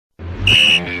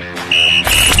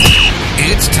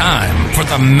time for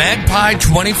the Magpie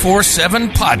 24/7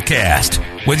 podcast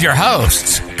with your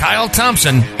hosts, Kyle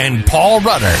Thompson and Paul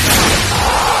Rudder.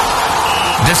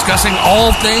 Discussing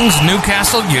all things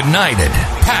Newcastle United.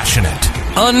 Passionate,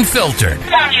 unfiltered,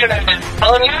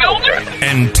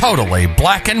 and totally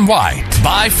black and white.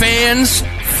 By fans,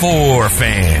 for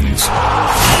fans.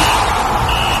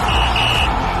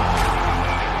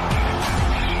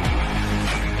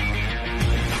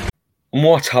 And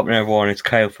what's happening, everyone? It's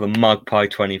Kyle for the Magpie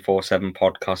 24/7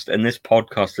 podcast, and this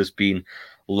podcast has been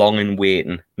long in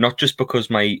waiting, not just because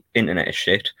my internet is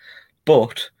shit,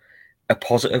 but a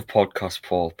positive podcast,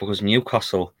 Paul, because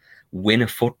Newcastle win a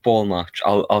football match.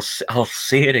 I'll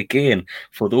say it again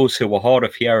for those who are hard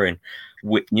of hearing.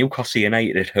 Newcastle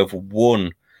United have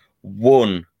won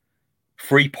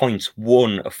 3 points,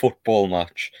 won a football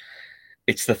match.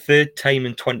 It's the third time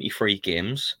in 23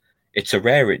 games. It's a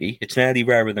rarity. It's nearly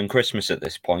rarer than Christmas at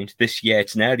this point. This year,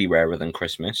 it's nearly rarer than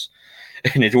Christmas.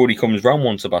 And it only comes round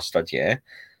once a bastard year.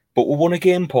 But we won a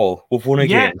game, Paul. We've won a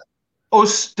game.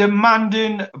 Us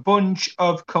demanding bunch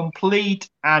of complete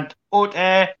and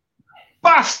utter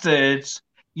bastards.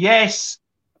 Yes,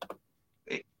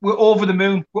 we're over the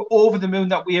moon. We're over the moon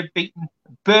that we have beaten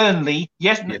Burnley.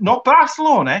 Yes, not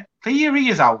Barcelona. Clear your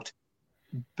ears out.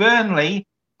 Burnley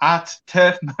at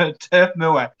Turf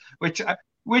Moor, which,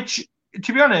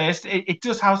 to be honest, it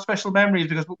does have special memories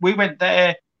because we went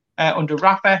there under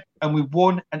Rafa and we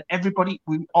won, and everybody,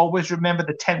 we always remember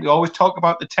the tent. We always talk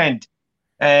about the tent.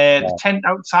 The tent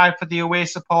outside for the away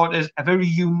supporters, a very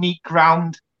unique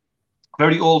ground,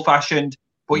 very old-fashioned,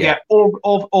 but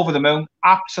over the moon,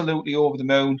 absolutely over the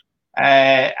moon.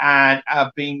 And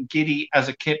I've been giddy as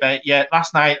a kipper. Yeah,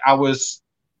 last night I was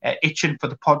itching for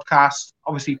the podcast.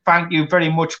 Obviously, thank you very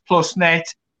much, PlusNet.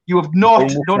 You have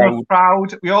not done us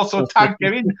proud. We also tagged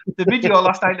you in the video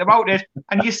last night about it,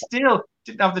 and you still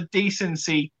didn't have the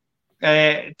decency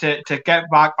to get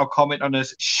back or comment on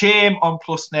us. Shame on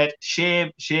PlusNet.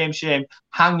 Shame.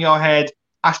 Hang your head.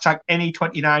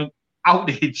 #NE29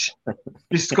 outage.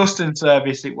 Disgusting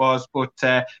service it was, but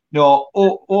no,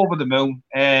 over the moon.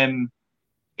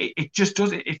 It just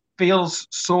does. It feels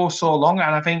so long,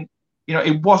 and I think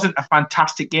it wasn't a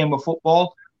fantastic game of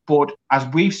football. But as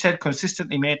we've said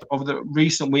consistently, mate, over the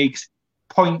recent weeks,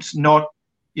 points, not,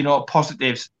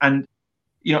 positives. And,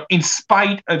 in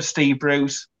spite of Steve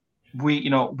Bruce, we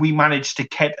managed to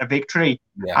get a victory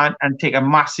and take a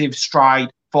massive stride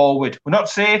forward. We're not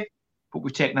safe, but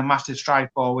we've taken a massive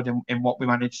stride forward in what we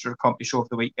managed to accomplish over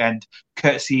the weekend,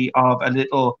 courtesy of a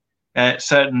little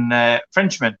certain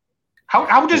Frenchman.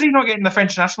 How does he not get in the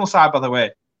French national side, by the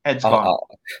way? Head's gone.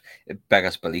 It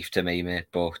beggars belief to me, mate.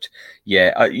 But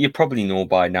yeah, you probably know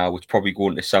by now it's probably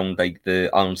going to sound like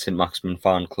the Alan St. Maximin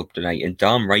fan club tonight, and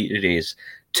damn right it is.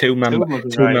 Two members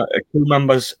of 2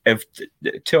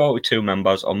 out of 2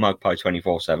 members on Magpie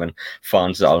 24/7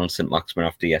 fans of Alan St. Maximin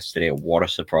after yesterday. What a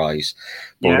surprise!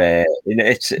 But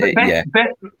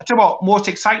Tell what, most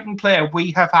exciting player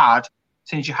we have had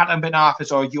since you hadn't been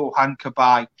Arthurs or Johan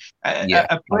Cabaye,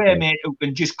 a player, mate, who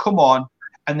can just come on.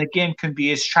 And the game can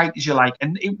be as shite as you like.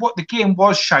 And what the game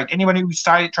was shite. Anyone who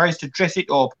tries to dress it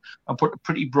up and put a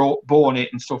pretty bow on it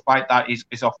and stuff like that is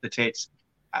off the tits.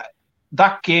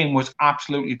 That game was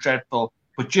absolutely dreadful.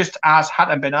 But just as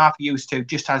Hatem Ben Arfa used to,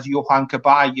 just as Johan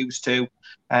Cabaye used to,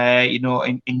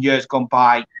 in years gone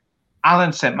by,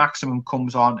 Alan St. Maximin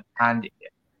comes on and,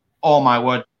 oh my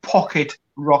word, pocket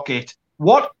rocket.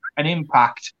 What an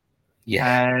impact.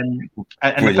 Yeah. And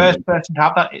the first person to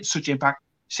have that, such impact,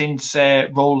 since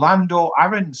Rolando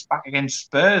Aarons back against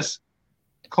Spurs,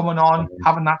 coming on,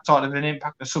 having that sort of an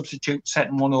impact, a substitute,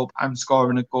 setting one up and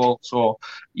scoring a goal. So,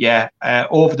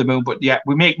 over the moon. But,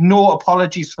 we make no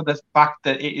apologies for the fact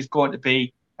that it is going to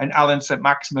be an Alan St.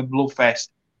 Maximin love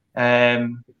fest. The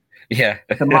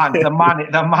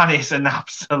man is an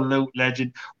absolute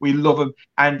legend. We love him.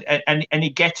 And he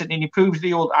gets it, and he proves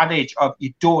the old adage of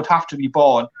you don't have to be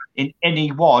born in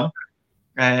any one.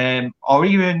 Or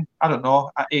even, I don't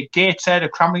know, a Gateshead, a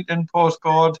Cramlington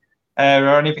postcode,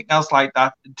 or anything else like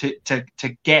that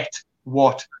to get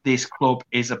what this club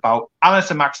is about. Alan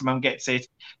St. Maximin gets it,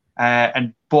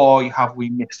 and boy, have we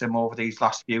missed him over these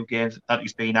last few games that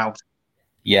he's been out.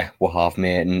 Yeah, we have,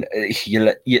 mate, and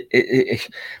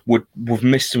we've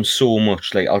missed him so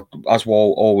much. Like as we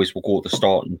always will go to the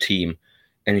starting team,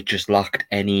 and it just lacked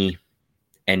anything,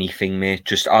 mate.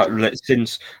 Just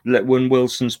since when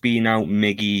Wilson's been out,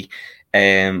 Miggy,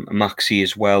 Maxi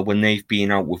as well. When they've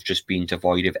been out, we've just been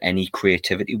devoid of any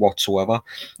creativity whatsoever.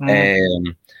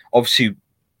 Obviously,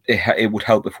 it would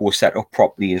help if we were set up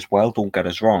properly as well. Don't get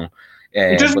us wrong.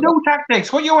 He doesn't do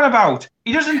tactics. What are you on about?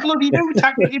 He doesn't bloody do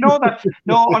tactics. You know that?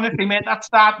 No, honestly, mate, that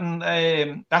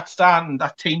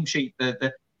team sheet,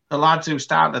 the lads who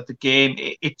started the game,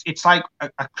 it's like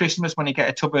a Christmas when you get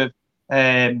a tub of,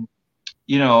 like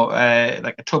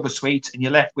a tub of sweets, and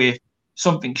you're left with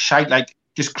something shite, like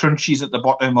just crunchies at the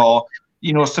bottom, or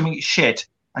something shit,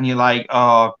 and you're like,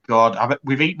 oh god,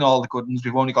 we've eaten all the good ones,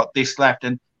 we've only got this left,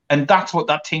 and that's what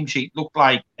that team sheet looked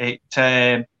like. It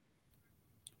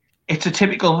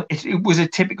was a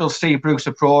typical Steve Bruce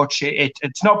approach.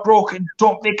 It's not broken,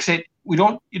 don't fix it. We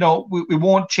don't, we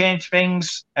won't change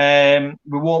things. We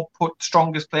won't put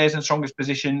strongest players in strongest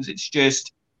positions. It's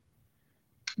just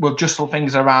we'll jostle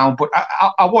things around. But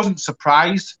I wasn't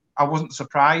surprised.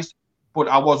 But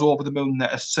I was over the moon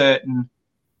that a certain,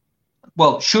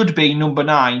 should be number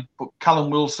 9, but Callum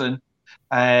Wilson,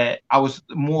 I was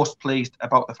most pleased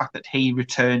about the fact that he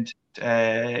returned, to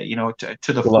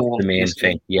the fold. That's the main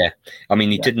thing, yeah. I mean,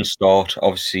 he didn't start.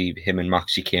 Obviously, him and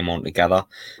Maxi came on together.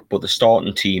 But the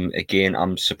starting team, again,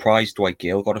 I'm surprised Dwight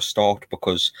Gale got a start,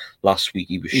 because last week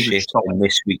he was shit, and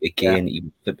this week again he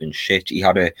was flipping shit. He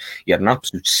had an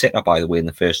absolute sitter, by the way, in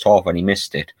the first half, and he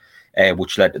missed it,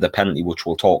 which led to the penalty, which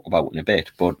we'll talk about in a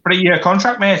bit. But 3-year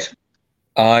contract, mate.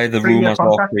 The rumours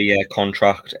are 3-year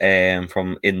contract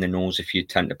from In the Nose, if you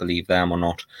tend to believe them or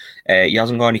not. He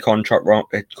hasn't got any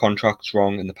contracts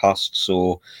wrong in the past,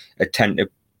 so I tend to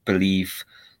believe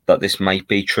that this might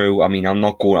be true. I mean, I'm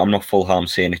not full harm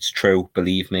saying it's true,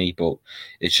 believe me, but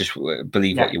it's just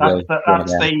believe what you will.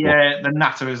 That's the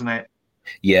natter, isn't it?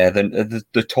 Yeah,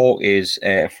 the talk is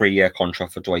a 3-year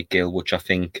contract for Dwight Gale, which I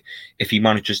think if he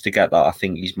manages to get that, I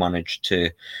think he's managed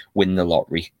to win the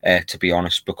lottery, to be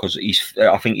honest, because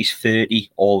I think he's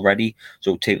 30 already,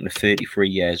 so taking to 33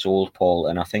 years old, Paul,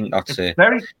 and I think that's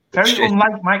very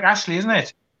unlike Mike Ashley, isn't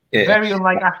it? Very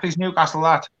unlike Ashley's Newcastle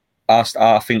lad.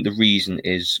 I think the reason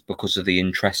is because of the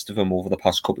interest of him over the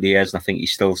past couple of years, and I think he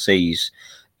still sees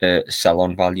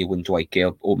sell-on value in Dwight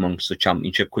Gale amongst the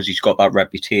Championship, because he's got that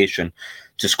reputation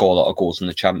to score a lot of goals in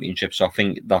the Championship. So I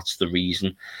think that's the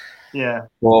reason. Yeah.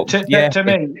 Well, to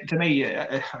me,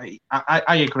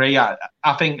 I agree. I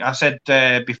think I said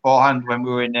beforehand when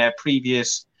we were in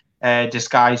previous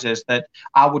disguises that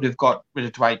I would have got rid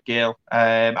of Dwight Gale.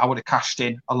 I would have cashed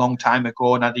in a long time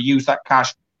ago, and I'd have used that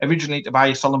cash originally to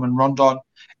buy Solomon Rondon.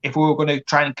 If we were going to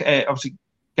try and obviously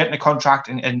getting a contract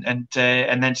and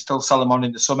then still sell him on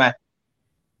in the summer,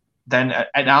 then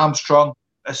an Armstrong,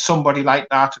 somebody like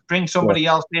that, bring somebody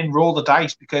else in, roll the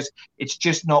dice, because it's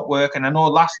just not working. I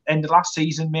know end of last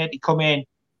season, mate, he come in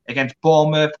against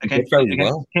Bournemouth, against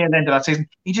the tail end of that season.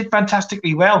 He did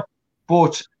fantastically well,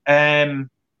 but I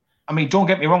mean, don't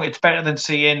get me wrong, it's better than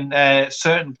seeing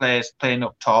certain players playing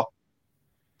up top,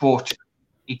 but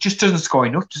he just doesn't score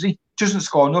enough, does he? Doesn't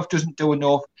score enough, doesn't do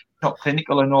enough, not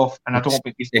clinical enough, and I don't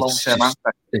think he's long-term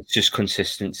answer. It's just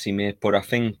consistency, mate. But I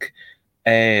think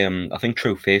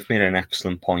True Faith made an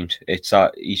excellent point. It's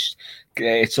a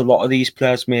lot of these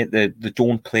players, mate, they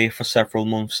don't play for several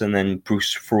months, and then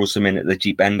Bruce throws them in at the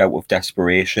deep end out of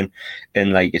desperation,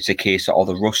 and like it's a case of, are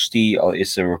they rusty, or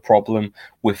is there a problem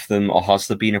with them, or has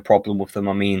there been a problem with them?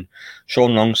 I mean,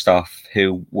 Sean Longstaff,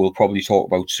 who we'll probably talk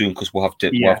about soon, because we'll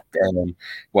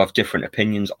have different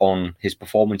opinions on his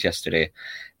performance yesterday.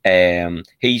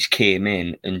 He's came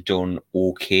in and done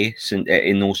okay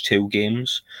in those 2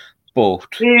 games, but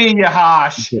very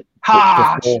harsh.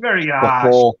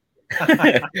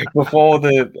 Before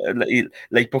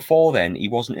then, he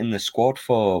wasn't in the squad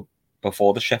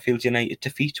before the Sheffield United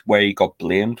defeat, where he got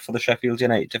blamed for the Sheffield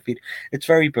United defeat. It's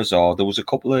very bizarre. There was a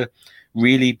couple of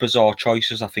really bizarre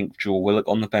choices. I think Joe Willock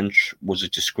on the bench was a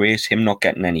disgrace. Him not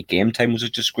getting any game time was a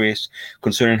disgrace,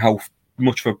 considering how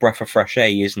much of a breath of fresh air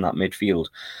he is in that midfield.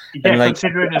 Yeah, and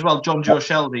considering as well John Joe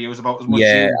Shelby, it was about as much.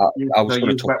 Yeah, I was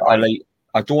going to talk.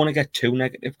 I don't want to get too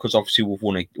negative, because obviously we've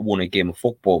won a game of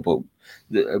football, but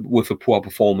with a poor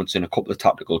performance and a couple of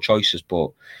tactical choices.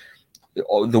 But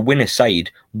the winner side,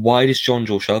 why does John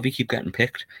Joe Shelby keep getting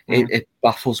picked? It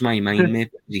baffles my mind, mate.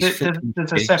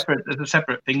 There's a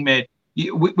separate thing, mate.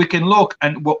 We can look,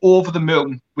 and we're over the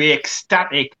moon. We're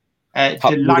ecstatic,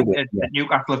 delighted that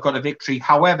Newcastle have got a victory.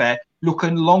 However,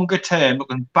 looking longer term,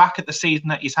 looking back at the season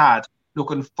that he's had,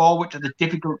 looking forward to the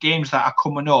difficult games that are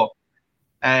coming up,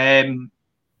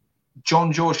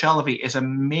 John Joe Shelby is a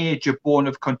major bone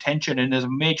of contention and is a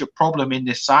major problem in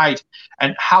this side.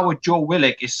 And Howard Joe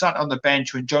Willock is sat on the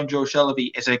bench when John Joe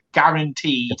Shelby is a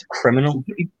guaranteed criminal.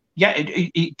 Yeah,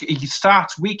 he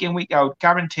starts week in, week out,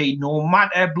 guaranteed, no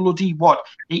matter bloody what.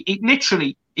 He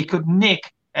literally could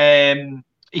nick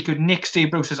Steve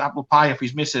Bruce's apple pie off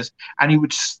his missus, and he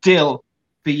would still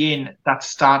be in that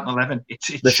starting 11.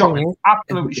 It's The shocking, thing is,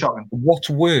 absolutely shocking. What's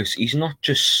worse, he's not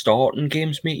just starting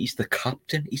games, mate. He's the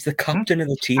captain. He's the captain of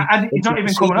the team. And he's not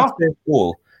even coming off.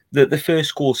 The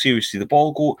first goal, seriously, the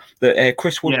ball goal.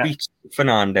 Chris Wood Yeah. beat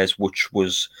Fernandes, which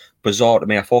was bizarre to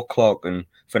me. I thought Clark and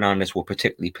Fernandes were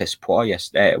particularly piss poor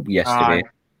yesterday. Aye.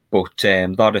 But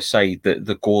that aside,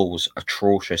 the goal was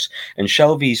atrocious. And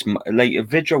Shelvey's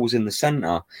Vidra was in the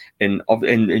centre, and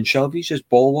Shelvey's just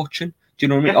ball watching. Do you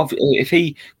know what I mean? If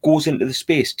he goes into the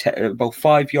space about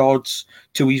 5 yards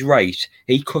to his right,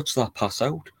 he cuts that pass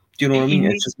out. Do you know what I mean?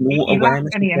 It's just no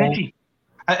awareness. Any energy.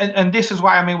 And this is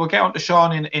why, I mean, we'll get on to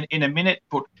Sean in a minute,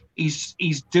 but he's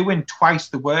doing twice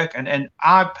the work. And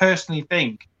I personally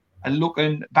think, and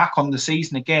looking back on the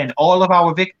season again, all of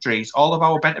our victories, all of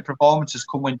our better performances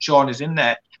come when Sean is in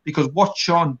there. Because what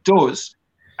Sean does,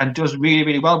 and does really,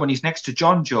 really well when he's next to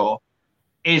John Joe,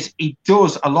 is he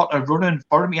does a lot of running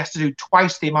for him. He has to do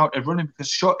twice the amount of running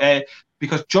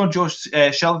because John Joe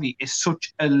Shelvey is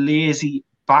such a lazy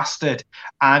bastard.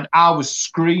 And I was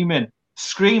screaming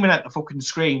at the fucking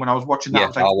screen when I was watching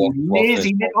that. Yeah, I was like,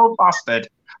 lazy little bastard.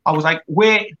 I was like,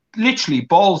 we're literally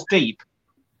balls deep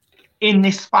in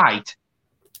this fight.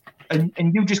 And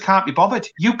you just can't be bothered.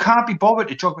 You can't be bothered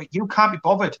to juggle. You can't be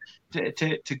bothered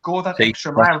to go that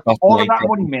extra mile. All of that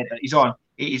money, mate, that he's on,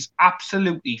 it is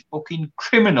absolutely fucking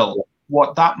criminal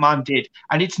what that man did.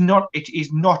 And it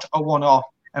is not a one-off.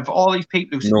 And for all these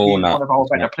people who say one of our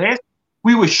better players,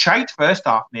 we were shite first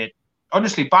half, mate.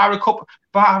 Honestly, barring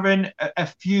a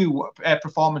few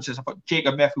performances, I thought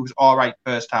Jacob Murphy was all right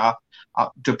first half.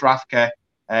 Dubravka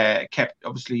kept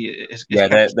obviously during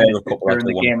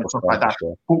the game and stuff like that.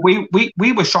 Sure. But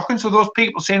we were shocking. So those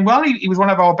people saying, well, he was one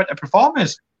of our better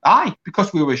performers. Aye,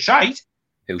 because we were shite.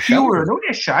 You were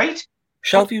another shite.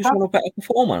 Shelvey was one of our better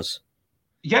performers.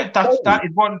 Yeah, that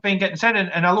is one thing getting said.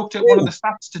 And I looked at one of the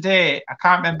stats today. I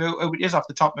can't remember who it is off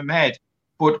the top of my head,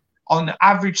 but on the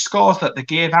average scores that they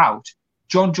gave out,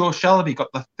 John Joe Shelvey got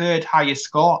the third highest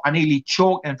score. I nearly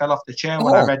choked and fell off the chair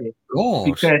when I read it. God.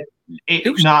 Because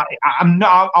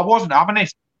I wasn't having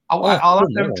it. I'll have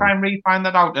to try and re-find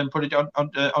that out and put it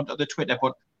onto the Twitter.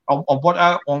 But on what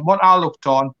I looked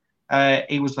on,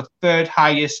 he was the third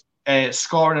highest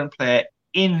scoring player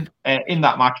in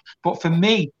that match. But for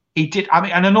me, he did. I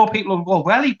mean, and I know people will go,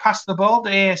 well, he passed the ball to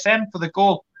ASM for the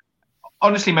goal.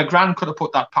 Honestly, my gran could have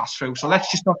put that pass through. So let's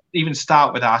just not even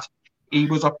start with that. He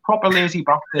was a proper lazy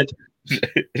bastard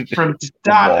from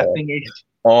start to finish.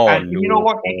 And you know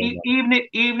what?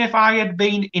 Even if I had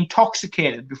been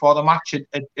intoxicated before the match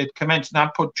had commenced and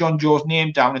I'd put John Joe's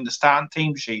name down in the starting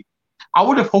team sheet, I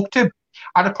would have hooked him.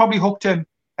 I'd have probably hooked him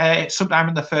sometime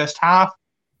in the first half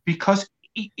because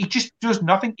he just does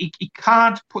nothing. He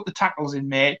can't put the tackles in,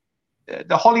 mate.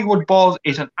 The Hollywood Balls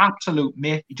is an absolute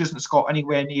myth. He doesn't score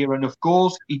anywhere near enough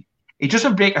goals. He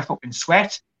doesn't break a fucking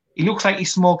sweat. He looks like he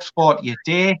smokes 40 a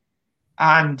day.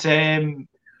 And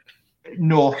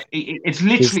no, it's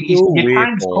literally his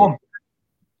time's come.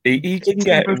 He didn't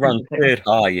get ranked third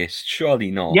highest, surely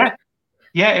not.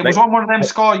 Yeah, it was on one of them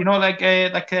score, you know, like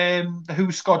the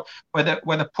Who scored where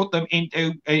they put them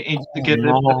into the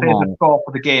favourite score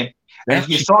for the game. And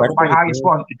you saw my highest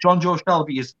one. John Joe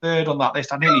Shelvey is third on that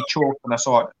list. I nearly choked when I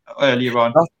saw it earlier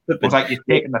on. It was like you're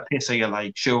taking the piss, are you,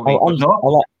 like, surely?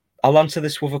 I'll answer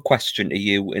this with a question to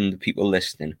you and the people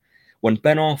listening. When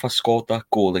Ben Arthur scored that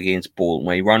goal against Bolton,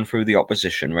 where he ran through the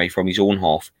opposition right from his own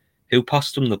half, who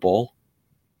passed him the ball?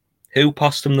 Who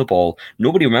passed him the ball?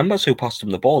 Nobody remembers who passed him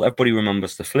the ball. Everybody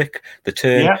remembers the flick, the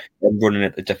turn, and running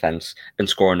at the defence and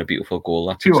scoring a beautiful goal.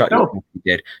 That's exactly what he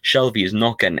did. Shelvey is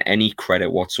not getting any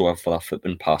credit whatsoever for that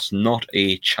flipping pass. Not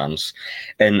a chance.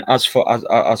 And as for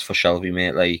Shelvey,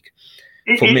 mate, like,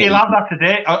 he'll have that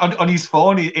today on his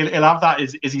phone. He'll have that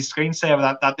as his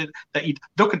screensaver. That he'd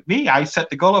look at me. I set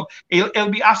the goal up. He'll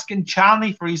be asking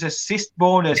Charlie for his assist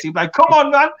bonus. He'll be like, "Come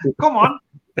on, man, come on!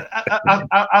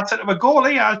 I set him a goal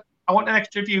here. I want an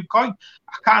extra few coin.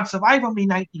 I can't survive on me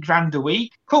 90 grand a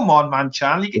week. Come on, man,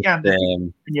 Charlie, get your hand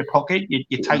in your pocket.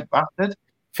 You tight bastard."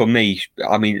 For me,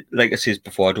 I mean, like I said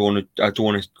before, I don't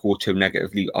want to go too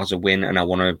negatively as a win, and I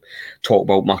want to talk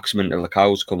about Maximin till the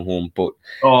cows come home. But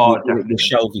with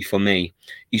Shelvey, for me,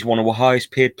 he's one of our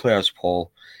highest paid players,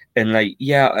 Paul. And like,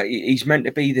 yeah, he's meant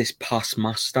to be this pass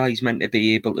master. He's meant to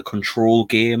be able to control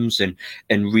games and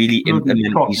really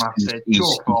implement his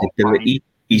ability.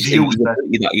 His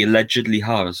ability that he allegedly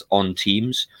has on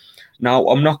teams. Now,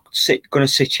 I'm not going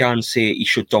to sit here and say he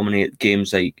should dominate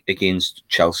games like against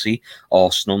Chelsea,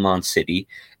 Arsenal, Man City,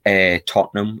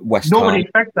 Tottenham, West Ham. Nobody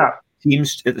expects that.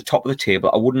 Teams at the top of the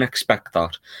table, I wouldn't expect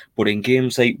that. But in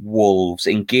games like Wolves,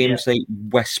 in games like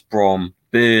West Brom,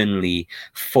 Burnley,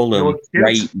 Fulham, You're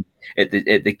Brighton, at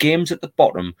the games at the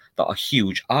bottom that are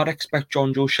huge, I'd expect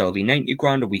John Joe Shelby, 90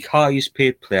 grand a week, highest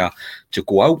paid player, to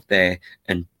go out there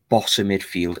and boss a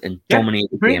midfield and dominate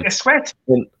the game. A sweat.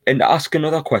 And ask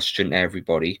another question to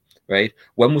everybody, right?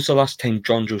 When was the last time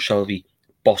John Joe Shelby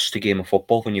bossed a game of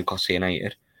football for Newcastle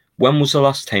United? When was the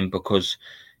last time? Because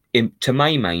to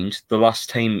my mind, the last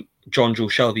time John Joe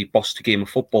Shelby bossed a game of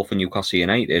football for Newcastle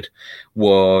United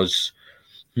was,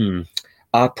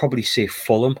 I'd probably say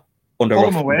Fulham.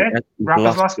 Fulham away,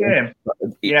 Rafa's last game.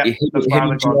 Yeah, him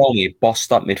and Giovanni bossed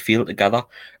that midfield together,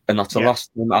 and that's the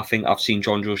last time I think I've seen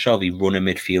John Joe Shelby run a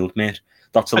midfield, mate.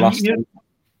 That's the last time.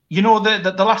 You know,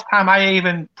 the last time I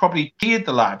even probably cheered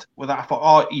the lad, with that, I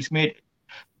thought, he's made,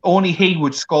 only he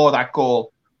would score that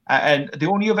goal. And the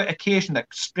only other occasion that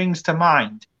springs to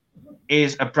mind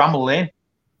is a Bramall Lane.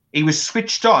 He was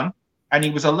switched on and he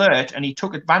was alert, and he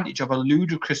took advantage of a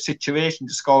ludicrous situation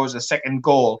to score as a second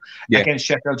goal against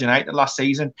Sheffield United last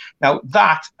season. Now,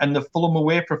 that and the Fulham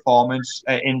away performance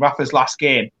in Rafa's last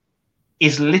game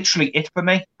is literally it for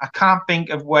me. I can't think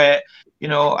of where,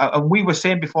 and we were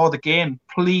saying before the game,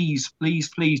 please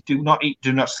do not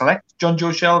select John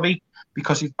Joe Shelby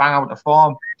because he's bang out of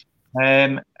form.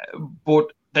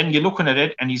 But then you're looking at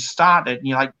it and he's started and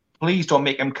you're like, please don't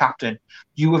make him captain.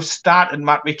 You have started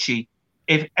Matt Ritchie.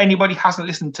 If anybody hasn't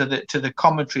listened to the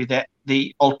commentary,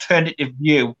 the alternative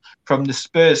view from the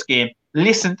Spurs game,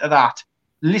 listen to that.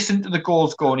 Listen to the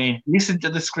goals going in. Listen to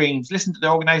the screens. Listen to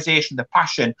the organisation, the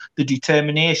passion, the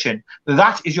determination.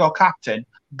 That is your captain.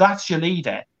 That's your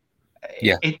leader.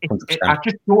 Yeah, I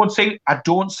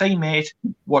don't say, mate,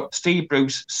 what Steve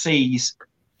Bruce sees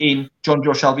in John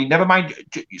Joe Shelby. Never mind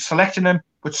selecting him,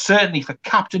 but certainly for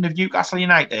captain of Newcastle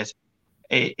United,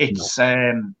 it's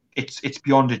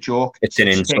beyond a joke. It's an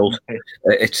insult.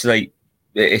 It's like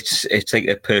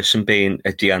a person being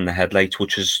a deer in the headlights,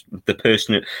 which is the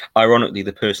person. Ironically,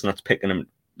 the person that's picking him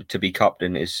to be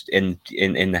captain is in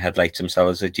the headlights himself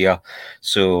as a deer.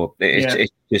 So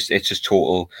it's just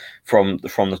total from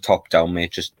the top down,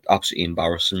 mate. Just absolutely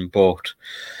embarrassing. But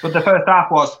the first half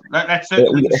was. Let's sum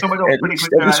it up pretty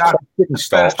quickly. The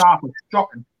first half was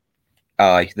shocking.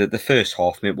 Aye, the first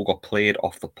half, mate, we got played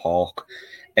off the park.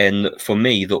 And for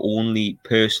me, the only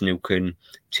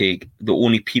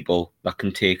people that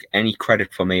can take any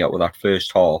credit for me out of that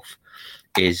first half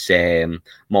is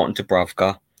Martin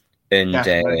Dubravka and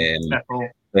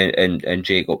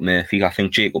Jacob Murphy. I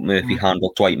think Jacob Murphy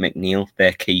handled Dwight McNeil,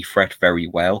 their key threat, very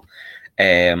well.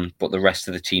 But the rest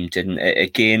of the team didn't.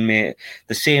 Again, mate,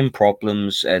 the same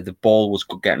problems. The ball was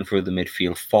getting through the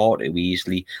midfield far too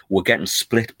easily. We're getting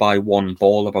split by one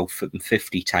ball about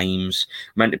 50 times.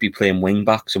 We're meant to be playing wing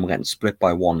backs and we're getting split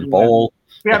by one ball.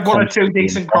 We had one or two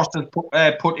decent crosses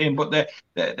put in, but they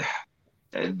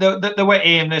were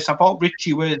aimless. I thought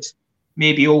Ritchie was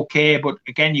maybe okay, but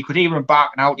again, you could hear him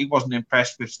backing out. He wasn't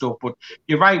impressed with stuff. But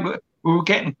you're right, we were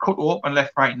getting cut open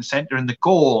left, right, and centre, and the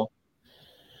goal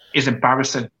is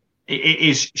embarrassing. It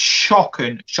is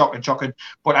shocking.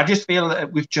 But I just feel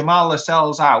that with Jamal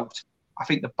Lascelles out, I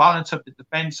think the balance of the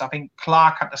defence, I think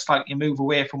Clark had to slightly move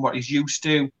away from what he's used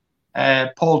to.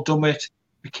 Paul Dummett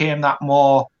became that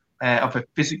more of a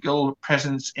physical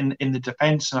presence in the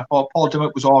defence, and I thought Paul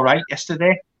Dummett was all right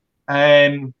yesterday.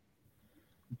 But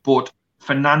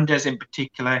Fernandez in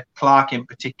particular, Clark in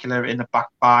particular in the back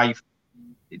five,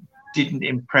 didn't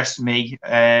impress me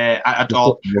at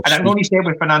all. And I can only say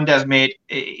with Fernandez, mate,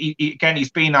 he's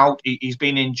been out, he's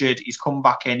been injured, he's come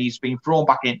back in, he's been thrown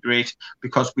back into it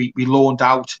because we loaned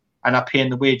out and are paying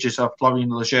the wages of Florian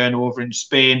Lejeune over in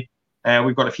Spain.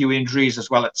 We've got a few injuries as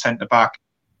well at centre-back.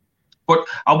 But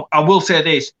I will say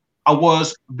this, I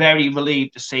was very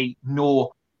relieved to see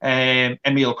no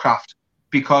Emil Kraft,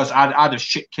 because I'd have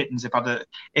shit kittens if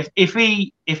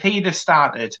he'd have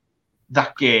started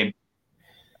that game.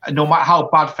 No matter how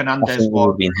bad Fernandez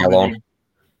was,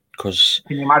 because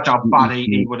can you imagine how bad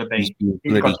he would have been?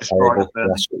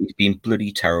 He's been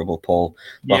bloody terrible, Paul.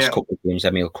 Last couple of games,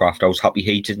 Emil Kraft. I was happy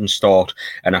he didn't start,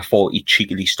 and I thought he'd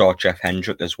cheekily start Jeff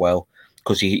Hendrick as well,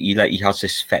 because he has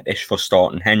this fetish for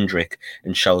starting Hendrick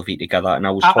and Shelby together. And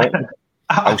I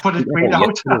put a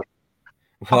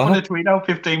tweet out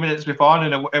 15 minutes before,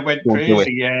 and it went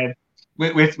crazy.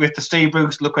 With the Steve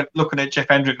Bruce looking at Jeff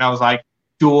Hendrick, and I was like,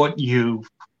 "Don't you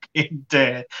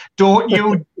dare! Don't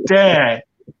you dare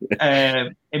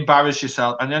embarrass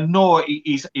yourself!" And I know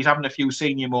he's having a few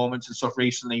senior moments and stuff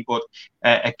recently, but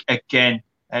again,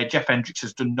 Jeff Hendricks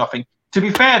has done nothing. To be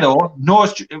fair though,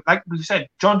 like we said,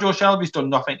 John Joe Shelby's done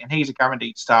nothing, and he's a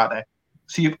guaranteed starter.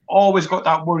 So you've always got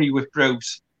that worry with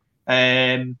Bruce.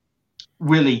 Will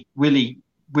he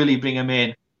bring him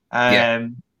in?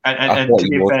 And to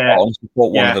be fair, I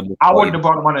wouldn't have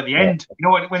brought him on at the end. You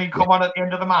know, when he come on at the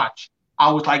end of the match,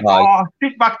 I was like, "Oh,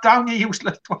 sit back down, you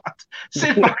useless twat!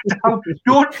 Sit back down!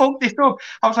 Don't fuck this up!"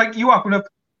 I was like, "You are gonna,"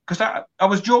 because I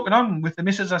was joking on with the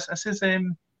missus. I says,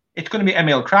 "It's going to be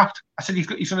Emil Kraft." I said, "He's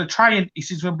going to try and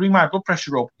he's going to bring my blood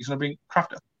pressure up. He's going to bring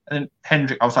Kraft up." And then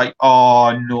Hendrick, I was like,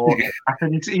 "Oh no!" I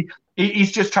said,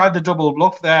 "He's just tried the double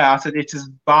bluff there." I said, "It's as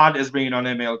bad as bringing on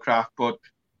Emil Kraft," but.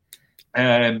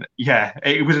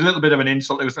 It was a little bit of an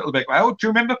insult. It was a little bit like, "Oh, do you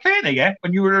remember playing again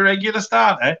when you were a regular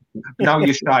starter? Now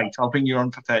you're shite. I'll bring you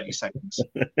on for 30 seconds."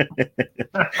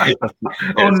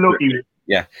 Unlucky.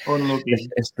 Yeah, unlucky.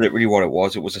 It's literally what it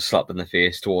was. It was a slap in the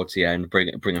face towards the end,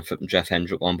 bringing flipping Jeff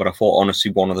Hendrick on. But I thought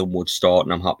honestly one of them would start,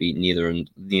 and I'm happy neither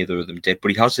of them did.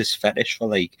 But he has this fetish for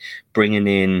like bringing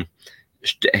in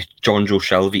Jonjo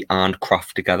Shelvey and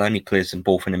Kraft together, and he plays them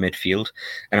both in the midfield.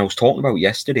 And I was talking about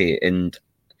yesterday, and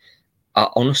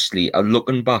honestly,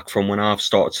 looking back from when I've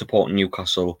started supporting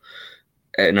Newcastle,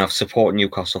 and I've supported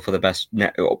Newcastle for the best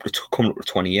coming up to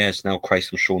 20 years now.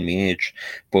 Christ, I'm showing my age,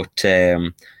 but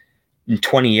in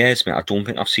 20 years, mate, I don't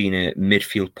think I've seen a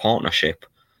midfield partnership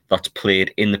that's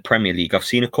played in the Premier League. I've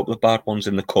seen a couple of bad ones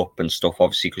in the Cup and stuff,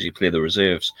 obviously, because you play the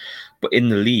reserves, but in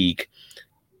the league,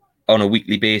 on a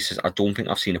weekly basis, I don't think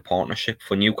I've seen a partnership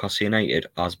for Newcastle United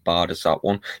as bad as that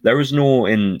one. There is no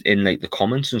in like the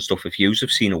comments and stuff if you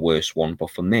have seen a worse one, but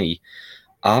for me,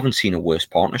 I haven't seen a worse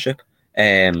partnership.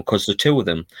 Because the two of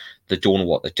them, they don't know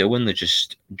what they're doing. They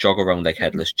just jog around like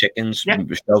headless chickens. Yeah.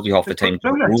 Shelby half the time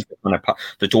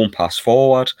they don't pass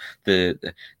forward. They're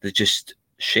just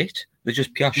shit. They're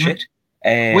just pure shit.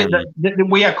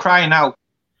 We are crying out.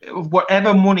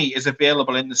 Whatever money is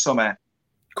available in the summer,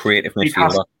 creative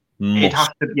midfielder. It has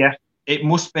to, it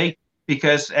must be,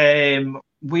 because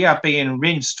we are being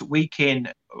rinsed week in,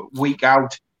 week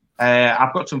out.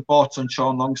 I've got some thoughts on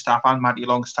Sean Longstaff and Matty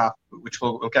Longstaff, which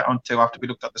we'll get onto after we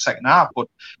looked at the second half. But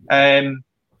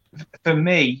for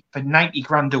me, for 90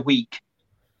 grand a week,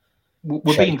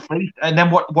 we're being fleeced. And then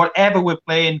whatever we're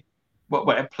paying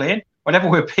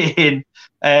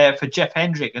for Jeff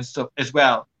Hendrick and stuff as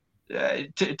well.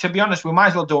 To be honest, we might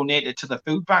as well donate it to the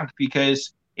food bank,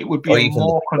 because it would be a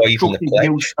more constructive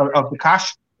use of the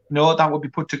cash. No, that would be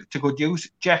put to good use.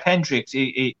 Jeff Hendrick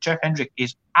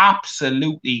is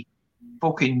absolutely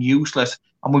fucking useless,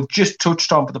 and we've just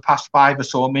touched on for the past 5 or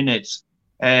so minutes.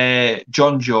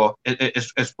 Jonjo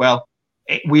as well.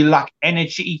 We lack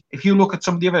energy. If you look at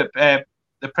some of the other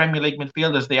the Premier League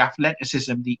midfielders, the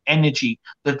athleticism, the energy,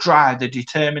 the drive, the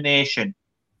determination.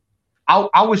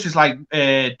 I was just like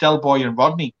Del Boy and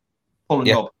Rodney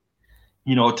pulling up.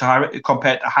 You know,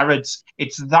 compared to Harrods,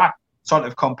 it's that sort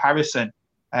of comparison.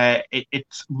 It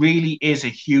really is a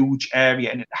huge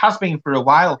area, and it has been for a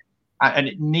while, and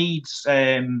it needs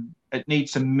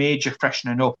some major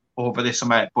freshening up over this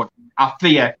summer. But I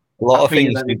fear a lot of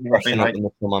things need freshening up in the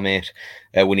summer, mate.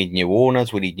 We need new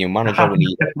owners, we need new manager, we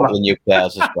need a couple of new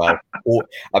players as well.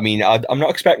 I mean, I'm not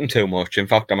expecting too much. In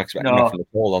fact, I'm expecting nothing at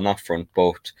all on that front.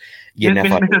 But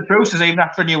Mrs. Bruce is even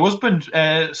after a new husband,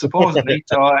 supposedly.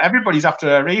 So everybody's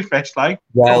after a refresh, like.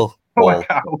 Well,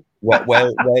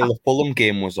 the Fulham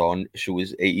game was on, he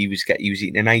was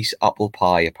eating a nice apple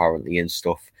pie apparently and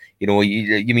stuff. You know,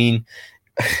 you mean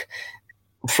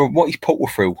from what he's put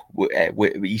through,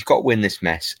 he's got to win this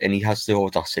mess, and he has the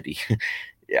audacity.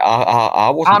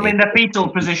 I'm in the fetal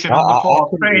position on the floor,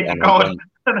 praying to God.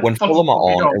 When Fulham are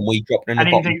on and we dropped into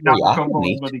the bottom three, I couldn't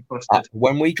eat.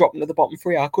 When we dropped into the bottom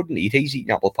three, I couldn't eat. He's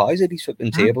eating apple pies at his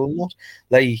flipping table and that.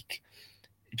 Like,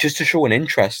 just to show an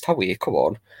interest, how we come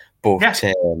on. But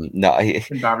no,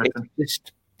 it's mental.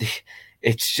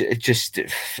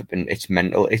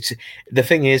 It's the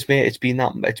thing is, mate. It's been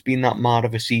that mad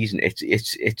of a season.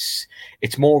 It's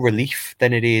more relief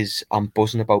than it is. I'm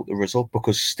buzzing about the result,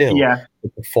 because still the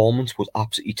performance was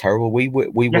absolutely terrible. We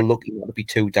were lucky not to be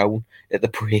 2 down at the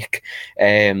break.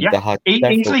 They had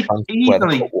easily where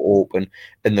the cup were open,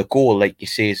 and the goal, like you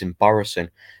say, is embarrassing.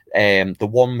 The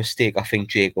one mistake I think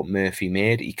Jacob Murphy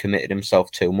made, he committed himself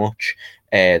too much.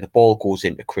 The ball goes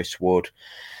into Chris Wood.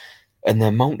 And the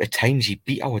amount of times he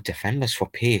beat our defenders for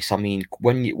pace. I mean,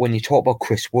 when you talk about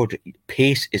Chris Wood,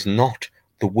 pace is not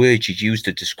the word you use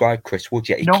to describe Chris Wood.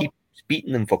 Yet he keeps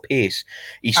beating them for pace.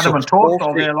 He sucks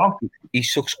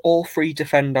all 3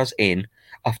 defenders in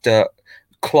after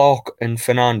Clark and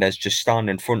Fernandez just stand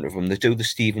in front of him. They do the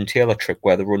Stephen Taylor trick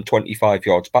where they run 25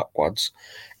 yards backwards.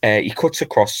 He cuts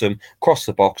across them, across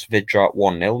the box, Vidra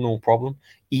 1-0, no problem.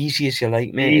 easy as you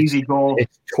like, mate. Easy goal.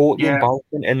 It's totally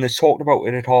embarrassing. And they talked about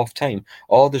it at half time.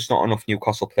 Oh, there's not enough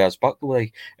Newcastle players back.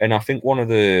 Like, and I think one of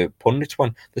the pundits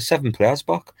went, there's 7 players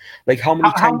back. Like, how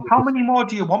many times? How many more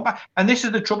do you want back? And this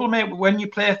is the trouble, mate. When you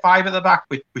play 5 at the back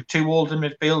with 2 older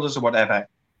midfielders or whatever,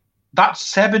 that's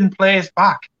 7 players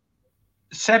back.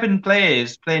 7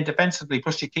 players playing defensively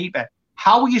plus your keeper.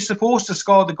 How are you supposed to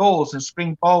score the goals and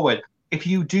spring forward if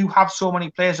you do have so many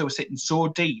players who are sitting so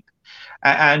deep?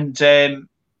 And to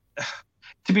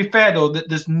be fair, though,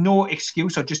 there's no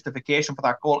excuse or justification for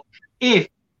that goal. If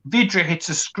Vydra hits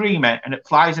a screamer and it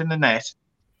flies in the net,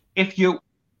 if you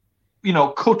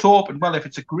cut open, well, if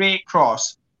it's a great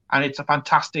cross and it's a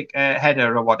fantastic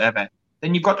header or whatever,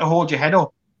 then you've got to hold your head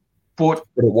up. But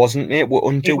it wasn't, mate. We're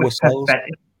undo ourselves.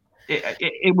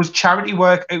 It was charity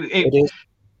work. It is.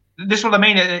 This is what I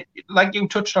mean. Like you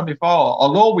touched on before,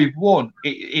 although we've won,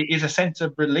 it is a sense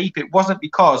of relief. It wasn't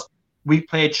because we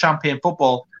played champagne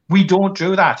football. We don't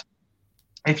do that.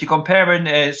 If you're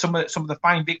comparing some of the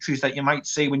fine victories that you might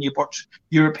see when you watch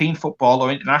European football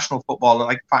or international football,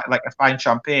 like a fine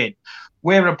champagne,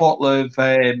 we're a bottle of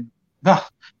an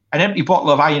empty bottle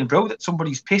of Iron Brew that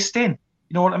somebody's pissed in.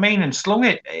 You know what I mean? And slung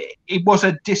it. It was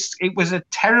a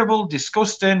terrible,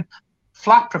 disgusting,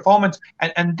 flat performance.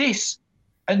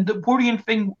 And the worrying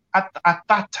thing at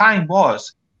that time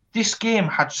was this game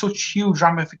had such huge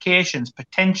ramifications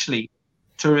potentially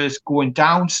to us going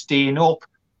down, staying up.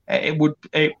 It would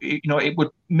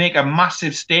make a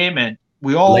massive statement.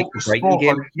 We all like the Brighton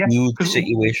game, huge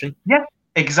situation. Yeah,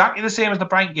 exactly the same as the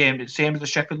Brighton game, the same as the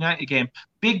Sheffield United game.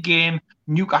 Big game,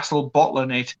 Newcastle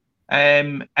bottling it.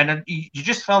 And you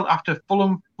just felt after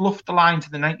Fulham bluffed the line to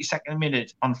the 92nd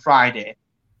minute on Friday,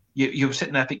 you were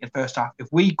sitting there thinking first half, if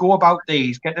we go about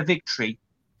these, get a victory,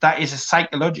 that is a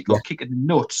psychological kick in the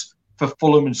nuts for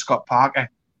Fulham and Scott Parker.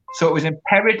 So it was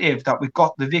imperative that we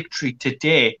got the victory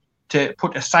today to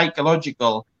put a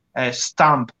psychological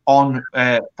stamp on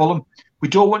Fulham. We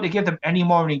don't want to give them any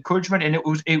more encouragement. And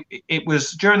it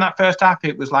was during that first half,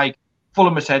 it was like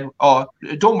Fulham had said, "Oh,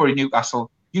 don't worry, Newcastle,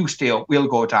 you stay up, we'll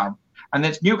go down." And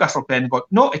then it's Newcastle playing and go,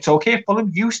 "No, it's okay, Fulham,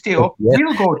 you stay up,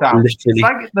 we'll go down." Literally. It's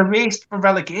like the race for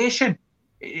relegation.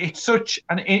 It's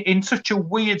in such a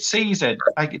weird season,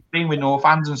 like it's been with no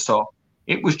fans and stuff.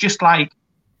 It was just like,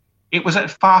 it was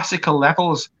at farcical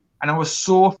levels. And I was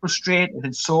so frustrated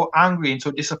and so angry and so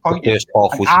disappointed.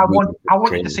 And I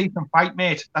wanted to see some fight,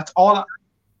 mate. That's all.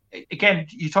 Again,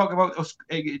 you talk about us,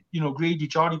 greedy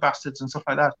Geordie bastards and stuff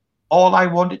like that. All I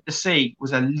wanted to see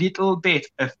was a little bit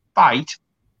of fight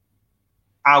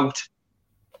out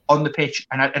on the pitch,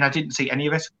 and I didn't see any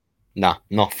of it. Nah,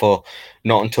 not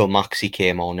until Maxi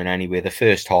came on. And anyway, the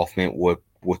first half, mate, were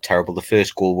terrible. The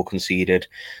first goal we conceded,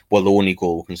 well, the only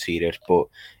goal we conceded, but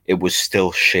it was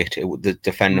still shit. The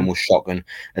defending was shocking,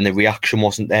 and the reaction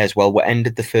wasn't there as well. We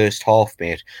ended the first half,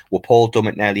 mate, with Paul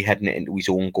Dummett nearly heading it into his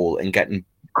own goal and getting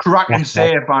cracking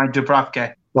save by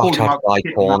Dubravka. Battered by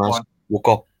corners. We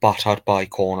got battered by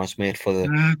corners, mate, for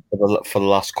the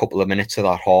last couple of minutes of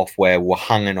that half, where we're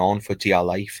hanging on for dear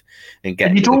life and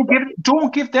getting. And you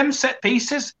don't give them set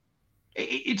pieces.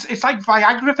 It's like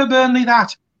Viagra for Burnley.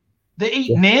 That they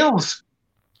eat nails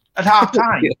at half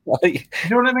time. You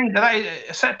know what I mean?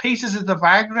 Set pieces is the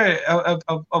Viagra of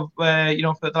for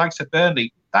the likes of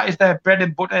Burnley. That is their bread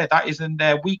and butter. That is in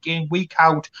their week in, week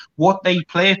out, what they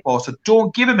play for. So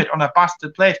don't give them it on a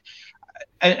bastard plate.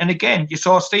 And again, you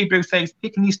saw Steve Bruce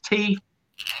picking his teeth,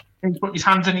 and putting his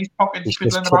hands in his pockets,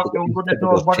 fiddling about, doing goodness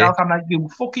knows what else. I'm like, you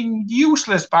fucking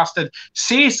useless bastard.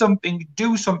 Say something,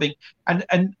 do something.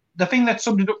 And the thing that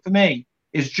summed it up for me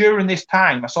is during this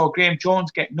time, I saw Graham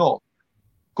Jones getting up,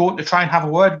 going to try and have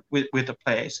a word with the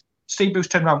players. Steve Bruce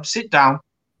turned around, sit down.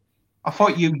 I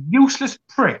thought, you useless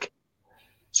prick.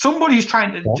 Somebody's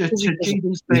trying to G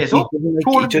these players up.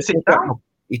 Told him to sit down.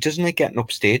 He doesn't like getting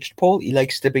upstaged, Paul. He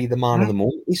likes to be the man of the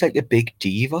moment. He's like a big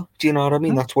diva. Do you know what I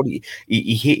mean? That's what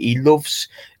he loves.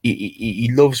 He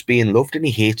loves being loved and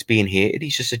he hates being hated.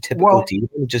 He's just a typical diva.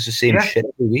 He does the same shit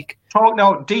every week. Talking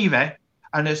about diva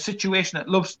and a situation that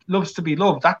loves to be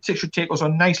loved, that should take us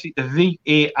on nicely to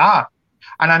VAR.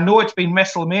 And I know it's been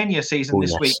WrestleMania season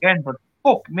this weekend, but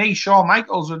fuck me, Shawn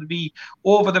Michaels would be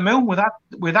over the moon with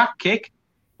that kick.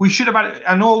 We should have had.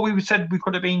 I know we said we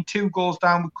could have been 2 goals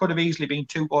down. We could have easily been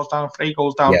 2 goals down, 3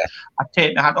 goals down. Yeah. I'd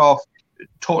take the hat off,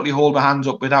 totally hold my hands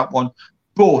up with that one.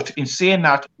 But in saying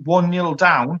that, 1-0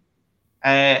 down,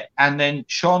 and then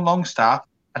Sean Longstaff,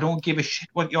 I don't give a shit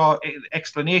what your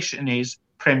explanation is,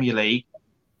 Premier League.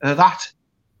 That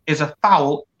is a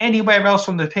foul anywhere else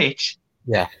on the pitch.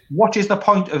 Yeah. What is the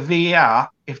point of VAR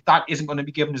if that isn't going to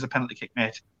be given as a penalty kick,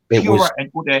 mate? Pure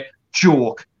and utter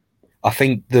joke. I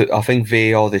think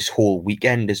VAR this whole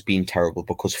weekend has been terrible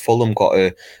because Fulham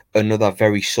got another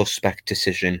very suspect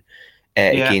decision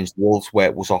against Wolves where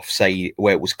it was offside,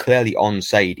 where it was clearly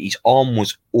onside. His arm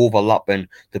was overlapping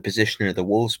the position of the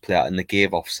Wolves player, and they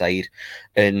gave offside.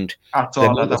 And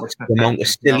the amount of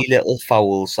silly little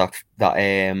fouls that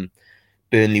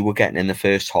Burnley were getting in the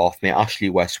first half, mate. Ashley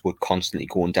Westwood constantly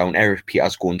going down. Eric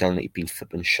Peters going down like he'd been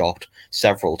flipping shot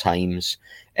several times.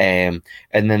 And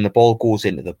then the ball goes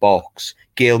into the box.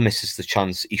 Gale misses the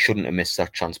chance. He shouldn't have missed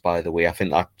that chance, by the way. I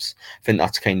think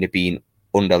that's kind of been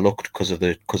underlooked because of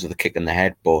the kick in the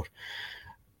head. But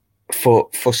for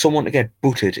someone to get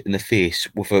booted in the face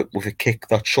with a kick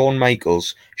that Shawn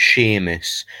Michaels,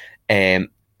 Sheamus, any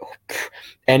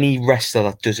wrestler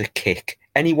that does a kick,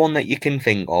 anyone that you can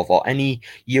think of, or any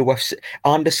UFC,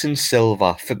 Anderson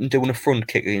Silva doing a front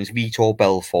kick against Vitor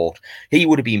Belfort, he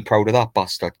would have been proud of that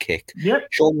bastard kick. Yep.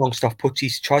 Sean Longstaff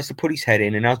tries to put his head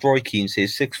in, and as Roy Keane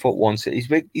says, 6'1", so he's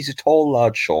big, he's a tall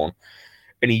lad, Sean,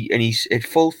 and he's a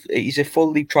full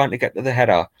leap trying to get to the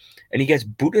header, and he gets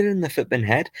booted in the flipping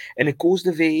head, and it goes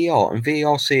to VAR, and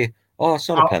VAR say, "Oh, it's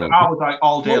not a penalty." I was like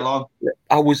all day long.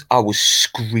 I was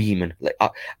screaming like,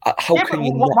 "How can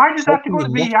you?" Why does that have to go to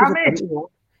VAR, mate?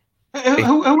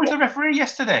 Who was the referee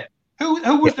yesterday? Who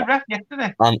was the ref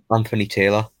yesterday? Anthony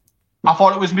Taylor. I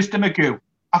thought it was Mr. Magoo.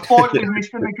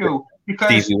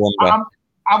 Because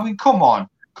I mean, come on.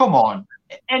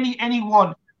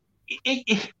 Anyone.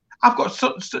 I've got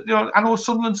I know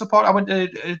Sunderland support. I went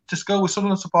to school with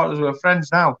Sunderland supporters who are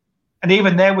friends now. And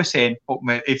even they were saying, "Fuck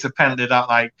me, it's a penalty." That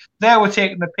like they were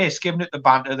taking the piss, giving it the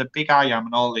banter, the big I am,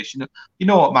 and all this. You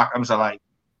know what Mackems are like.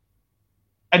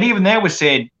 And even they were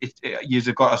saying,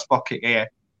 "You've got a spot kick here,"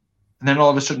 and then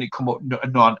all of a sudden it come up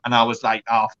and on, and I was like,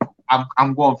 "Oh,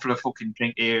 I'm going for a fucking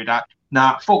drink here."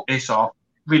 Fuck this off,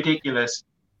 ridiculous,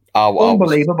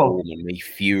 unbelievable. I was me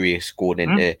furious going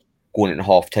into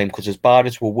half time because as bad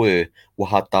as we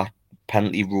had that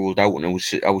penalty ruled out, and I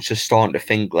was just starting to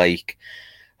think like,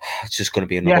 it's just going to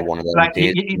be another one of those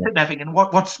days. He's sitting there thinking,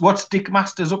 what's Dick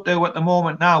Masters up there at the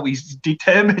moment now? He's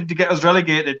determined to get us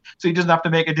relegated so he doesn't have to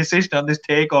make a decision on this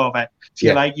takeover. So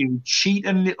you're like, you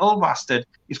cheating little bastard.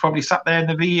 He's probably sat there in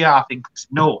the VAR thinking,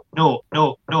 no.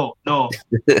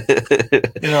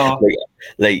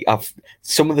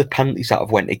 Some of the penalties that have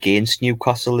went against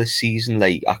Newcastle this season,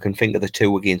 like I can think of the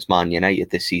two against Man United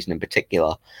this season in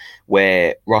particular,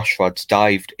 where Rashford's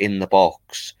dived in the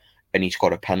box and he's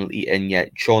got a penalty, and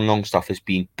yet Sean Longstaff has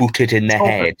been booted in the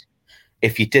head.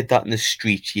 If you did that in the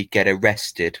street, you'd get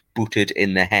arrested, booted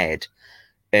in the head,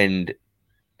 and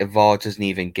VAR doesn't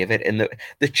even give it. And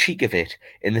the cheek of it,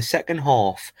 in the second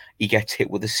half, he gets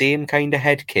hit with the same kind of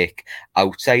head kick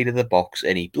outside of the box,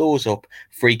 and he blows up,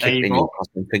 free kick in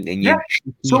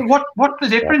Newcastle. So what's the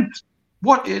difference?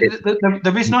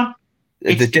 There is none.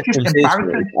 The difference is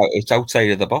it's outside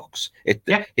of the box. He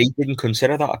didn't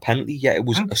consider that a penalty, yet it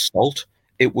was assault.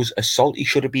 It was assault. He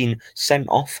should have been sent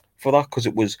off for that because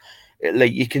it was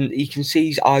like you can see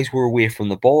his eyes were away from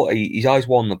the ball. His eyes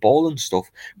were on the ball and stuff,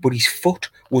 but his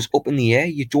foot was up in the air.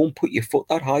 You don't put your foot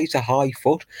that high. It's a high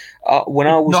foot. When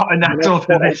I was not a natural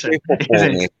position.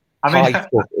 High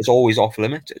foot is always off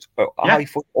limits. High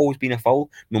foot always been a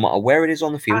foul, no matter where it is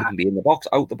on the field. It can be in the box,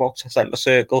 out the box, centre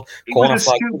circle, corner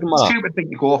flag. Stupid thing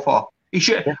to go for. He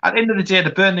should. At the end of the day, the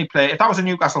Burnley player, if that was a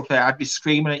Newcastle player, I'd be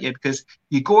screaming at you because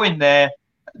you go in there.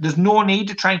 There's no need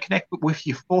to try and connect with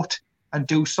your foot and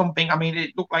do something. I mean,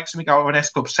 it looked like something out of an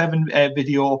S Club 7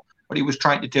 video. What he was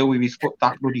trying to do with his foot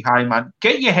that bloody high, man.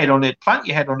 Get your head on it, plant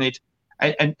your head on it.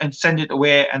 And send it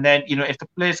away, and then if the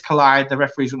players collide, the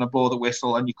referee's going to blow the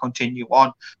whistle, and you continue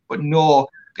on. But no,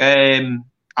 I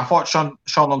thought Sean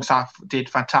Longstaff did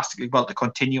fantastically well to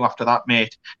continue after that,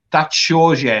 mate. That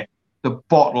shows you the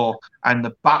bottle and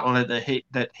the battle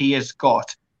that he has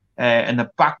got, and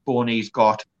the backbone he's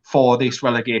got for this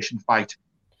relegation fight.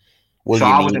 Well, so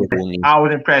I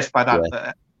was impressed by that.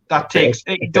 Yeah. That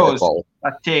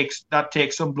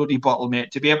takes some bloody bottle,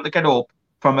 mate, to be able to get up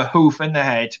from a hoof in the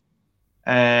head.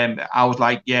 I was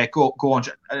like, yeah, go on.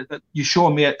 You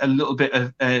show me a little bit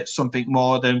of something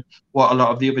more than what a lot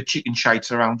of the other chicken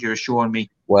shites around you are showing me.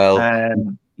 Well,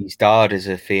 his dad is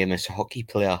a famous hockey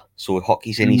player, so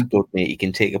hockey's in his blood, mate. He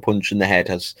can take a punch in the head,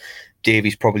 as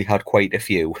Davies probably had quite a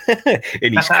few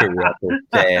in his career.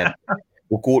 But,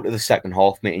 we'll go to the second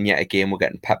half, mate, and yet again we're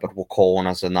getting peppered with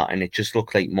corners and that, and it just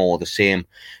looked like more of the same.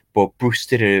 But Bruce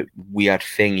did a weird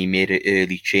thing. He made an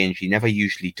early change. He never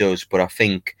usually does, but I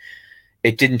think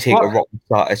it didn't take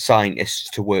a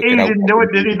scientist to work it out. He didn't do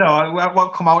it, did he, though?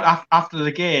 What come out after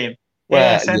the game?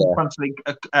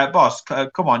 Boss,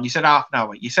 come on, you said half an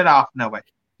hour.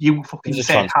 You fucking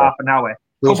said half an hour.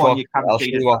 Come on, what, you I'll show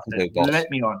you what to do, boss.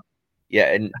 Let me on.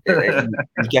 Yeah, and you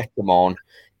get them on,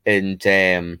 and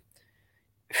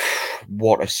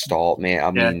what a start, mate. I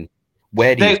mean,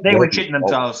 where they were shitting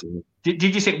themselves. Did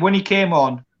you see when he came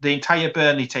on, the entire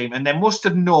Burnley team, and they must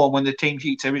have known when the team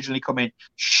sheets originally come in,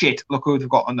 shit, look who they've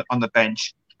got on the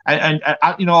bench. And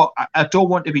you know, I don't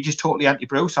want to be just totally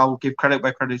anti-Bruce. I'll give credit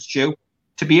where credit's due.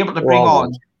 To be able to bring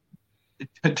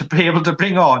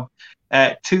on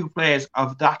two players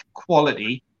of that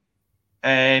quality,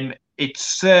 it's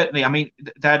certainly. I mean,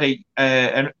 they're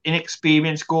an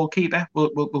inexperienced goalkeeper.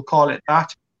 We'll call it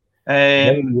that.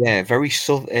 Very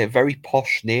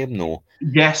posh name though.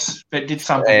 Yes, it did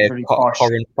sound like very posh.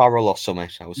 Corin Farrell or something.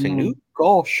 I was thinking, oh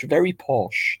gosh, very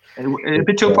posh. A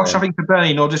bit too posh, I think, for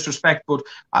Burnley. No disrespect, but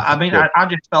I mean, I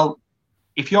just felt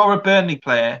if you're a Burnley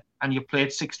player and you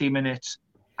played 60 minutes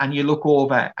and you look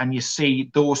over and you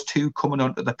see those two coming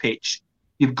onto the pitch,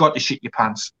 you've got to shit your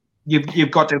pants.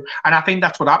 You've got to, and I think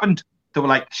that's what happened. They were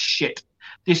like, shit,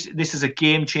 this is a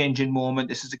game changing moment.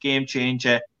 This is a game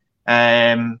changer.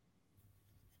 And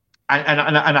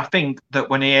I think that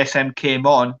when ASM came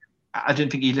on, I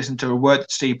didn't think he listened to a word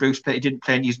that Steve Bruce played. He didn't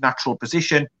play in his natural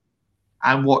position.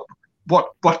 And what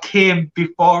came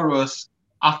before us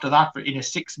after that in a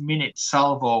 6-minute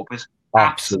salvo was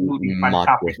absolutely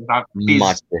fantastic.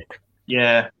 Magic.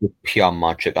 Yeah. Pure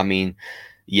magic. I mean,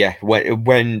 yeah,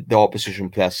 when the opposition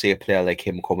players see a player like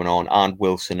him coming on, and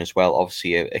Wilson as well,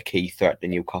 obviously a key threat to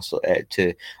Newcastle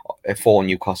for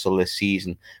Newcastle this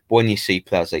season. But when you see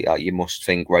players like that, you must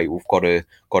think, right, we've got a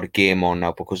game on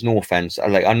now. Because no offense,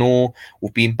 I know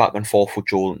we've been back and forth with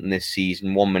Joelinton this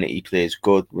season. 1 minute he plays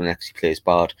good, the next he plays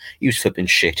bad. He was flipping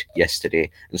shit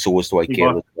yesterday, and so was Dwight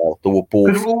Gale as well. They were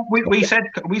both. We said,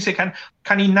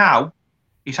 can he now?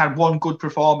 He's had one good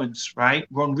performance, right?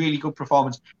 One really good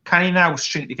performance. Can he now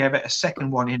string together a second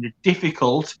one in a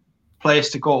difficult place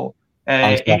to go?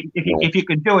 If you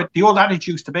can do it, the old adage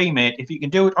used to be, mate, if you can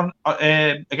do it on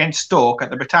against Stoke at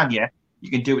the Britannia,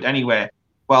 you can do it anywhere.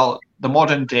 Well, the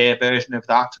modern day version of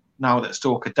that, now that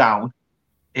Stoke are down,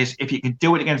 is if you can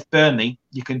do it against Burnley,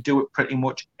 you can do it pretty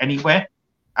much anywhere.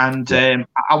 And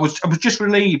I was just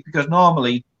relieved because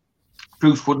normally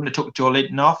Bruce wouldn't have took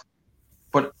Joelinton off,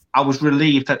 but I was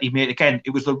relieved that he made, again, it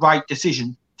was the right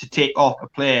decision to take off a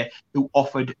player who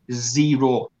offered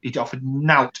zero. He offered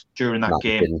nought during that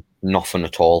game. Nothing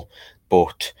at all.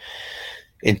 But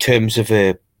in terms of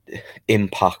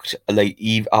impact, I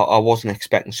wasn't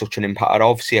expecting such an impact. I'd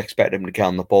obviously expect him to get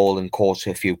on the ball and cause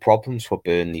a few problems for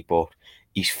Burnley, but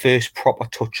his first proper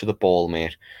touch of the ball,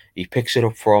 mate, he picks it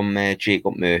up from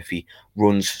Jacob Murphy,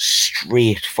 runs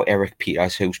straight for Eric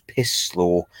Peters, who's pissed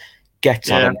slow, gets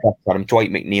at him.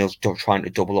 Dwight McNeil's trying to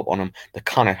double up on him. They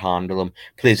cannot handle him.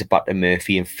 Plays it back to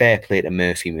Murphy, and fair play to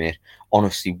Murphy, mate.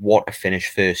 Honestly, what a finish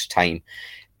first time.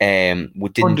 We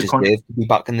didn't deserve to be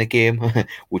back in the game.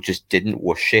 We just didn't.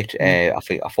 We're shit. I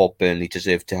thought Burnley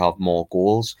deserved to have more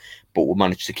goals, but we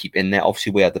managed to keep in there.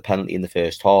 Obviously, we had the penalty in the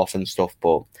first half and stuff,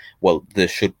 but well, there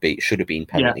should have been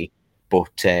penalty. Yeah.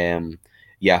 But I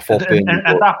thought Burnley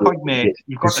at that point, mate,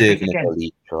 you've got to think again.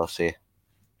 League, shall I say?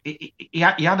 He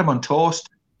had him on toast.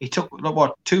 He took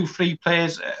 2-3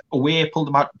 players away, pulled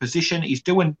them out of position. He's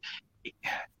doing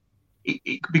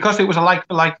because it was a like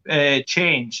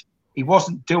change. He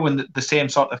wasn't doing the same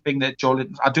sort of thing that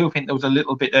Joelinton. I do think there was a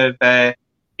little bit of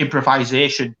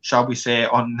improvisation, shall we say,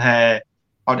 on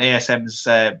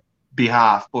ASM's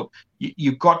behalf. But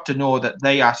you've got to know that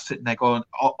they are sitting there going,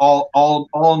 all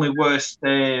my worst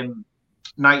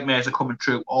nightmares are coming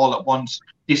true all at once.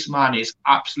 This man is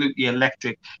absolutely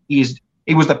electric. He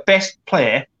was the best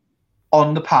player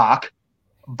on the park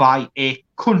by a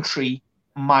country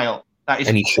mile. That is,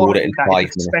 and he showed it in 5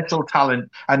 minutes. Special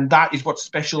talent, and that is what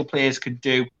special players can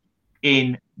do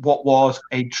in what was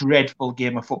a dreadful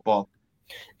game of football.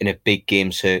 In a big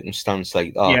game circumstance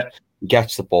like that, he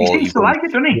gets the ball. He seems to like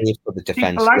it, doesn't he? For the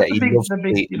defence,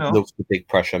 he loves the big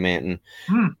pressure, mate. And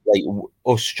like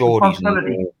us Geordies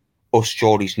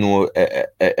know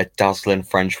a dazzling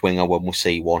French winger when we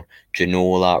see one.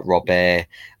 Ginola, Robert,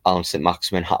 Alan St.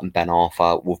 Maximin, Hatton Ben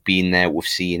Arthur. We've been there, we've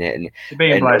seen it, and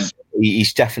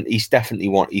he's definitely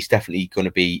going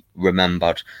to be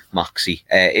remembered, Maxi.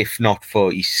 If not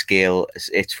for his skill,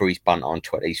 it's for his banter on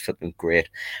Twitter. He's flipping great.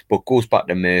 But goes back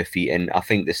to Murphy, and I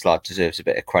think this lad deserves a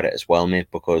bit of credit as well,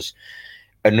 mate, because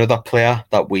another player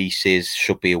that we says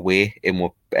should be away in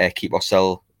what keep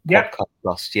ourselves. Podcast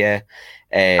last year,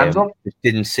 just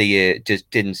didn't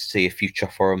see a future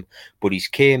for him. But he's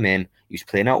came in, he was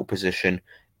playing out of position,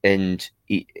 and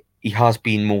he has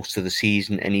been most of the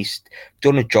season, and he's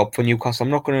done a job for Newcastle.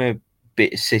 I'm not going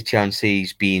to sit here and say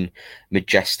he's been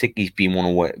majestic. He's been one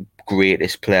of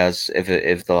greatest players of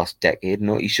the last decade.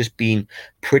 No, he's just been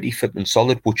pretty fit and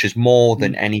solid, which is more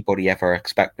than anybody ever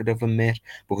expected of him, mate.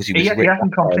 Because he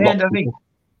hasn't complained, has he?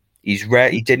 He's rare.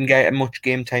 He didn't get much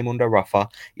game time under Rafa.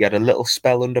 He had a little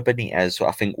spell under Benitez.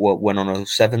 I think went on a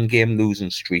 7-game losing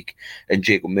streak, and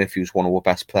Jacob Murphy was one of our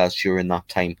best players during that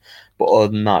time. But other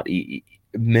than that,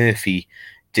 Murphy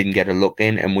didn't get a look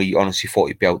in, and we honestly thought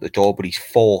he'd be out the door. But he's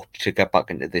fought to get back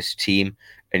into this team,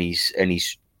 and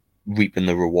he's reaping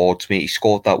the rewards, mate. He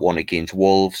scored that one against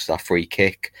Wolves, that free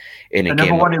kick in a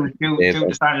game. Another one who was due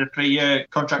to sign a 3-year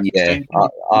contract. Yeah,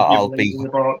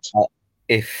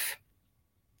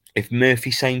 if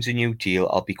Murphy signs a new deal,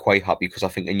 I'll be quite happy because I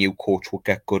think a new coach will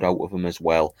get good out of him as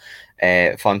well.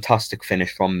 Fantastic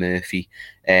finish from Murphy,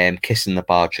 kissing the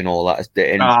badge and all that.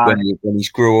 And when he's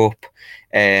grew up,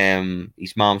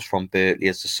 his mum's from Berkeley,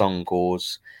 as the song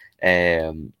goes.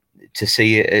 To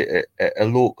see a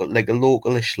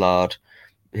localish lad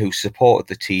who supported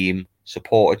the team,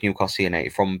 supported Newcastle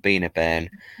United from being a Bairn.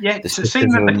 Yeah, to see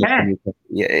him at the care.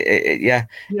 Yeah,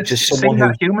 just someone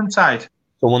that human side.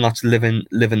 Someone that's living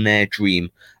their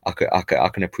dream. I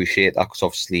can appreciate that because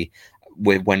obviously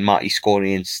when Matty scored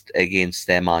against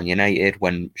their Man United,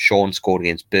 when Sean scored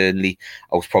against Burnley,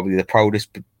 I was probably the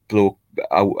proudest bloke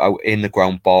out in the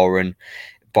ground barring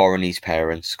his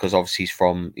parents, because obviously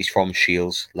he's from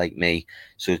Shields like me.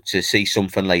 So to see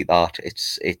something like that,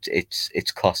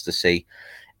 it's class to see.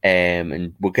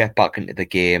 And we'll get back into the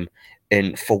game.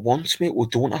 And for once, mate, we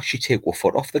don't actually take our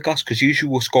foot off the gas, because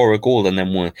usually we'll score a goal and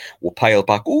then we'll pile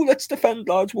back. Oh, let's defend,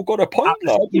 lads. We've got a point,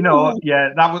 lads.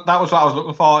 That was what I was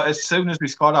looking for. As soon as we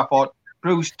scored, I thought,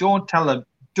 Bruce, don't tell them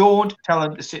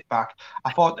to sit back.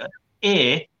 I thought,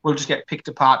 A, we'll just get picked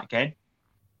apart again.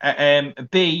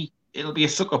 B, it'll be a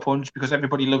sucker punch because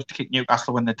everybody loves to kick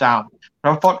Newcastle when they're down.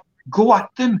 But I thought, go at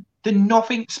them.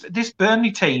 This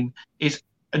Burnley team is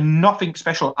nothing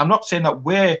special. I'm not saying that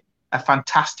we're a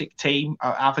fantastic team.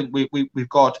 I think we've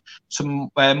got some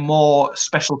more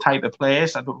special type of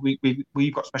players.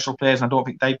 We've got special players, and I don't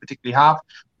think they particularly have.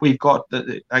 We've got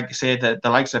like I say, the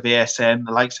likes of ASM,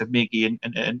 the likes of Miggy,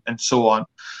 and so on.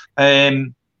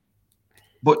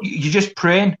 But you're just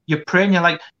praying. You're praying. You're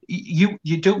like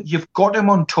you've got him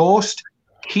on toast.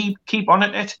 Keep on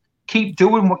at it. Keep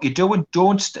doing what you're doing.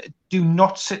 Do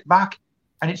not sit back.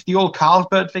 And it's the old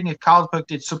Carlsberg thing. If Carlsberg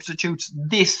did substitutes,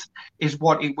 this is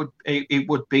what it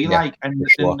would be like. And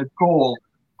the goal,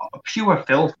 pure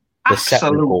filth,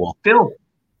 absolute filth.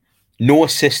 No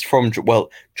assist from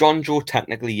John Joe.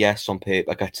 Technically, yes, on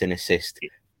paper gets an assist,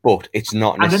 but it's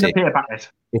not an assist.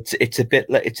 It's a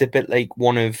bit like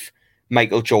one of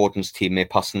Michael Jordan's teammate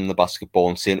passing the basketball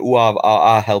and saying, "Oh,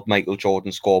 I helped Michael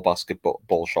Jordan score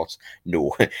basketball shots."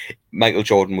 No, Michael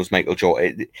Jordan was Michael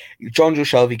Jordan. John Joe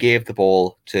Shelby gave the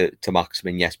ball to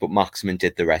Maximin, yes, but Maximin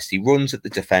did the rest. He runs at the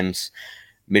defence,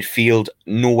 midfield,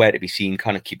 nowhere to be seen.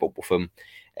 Kind of keep up with him.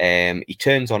 He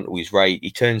turns onto his right.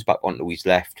 He turns back onto his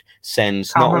left.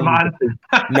 Sends not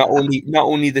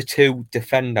only the two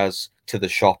defenders to the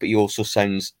shop, he also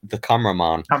sends the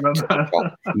cameraman. To the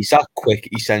shop. He's that quick.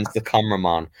 He sends the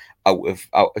cameraman out of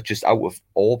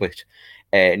orbit.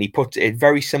 And he puts it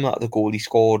very similar to the goal he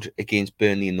scored against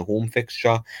Burnley in the home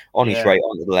fixture, on his right,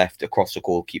 onto the left, across the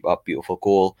goalkeeper. Beautiful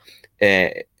goal.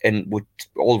 And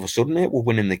all of a sudden, we're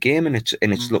winning the game, and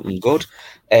it's looking good.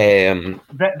 They're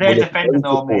defending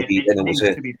all, mate. It needs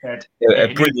to be said.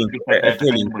 A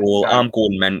brilliant goal. I'm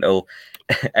going mental.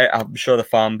 I'm sure the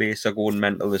fan base are going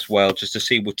mental as well, just to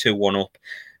see we're 2-1 up.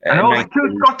 I know,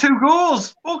 got 2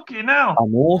 goals. Fucking hell. I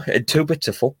know, 2 bits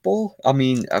of football. I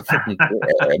mean, I'm fucking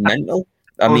mental.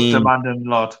 I mean, demanding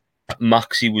lad.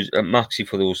 Maxi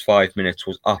for those 5 minutes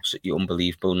was absolutely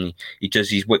unbelievable. And he does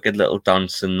his wicked little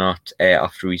dance and that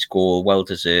after his goal, well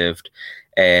deserved.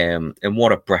 And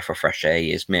what a breath of fresh air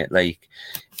he is, mate.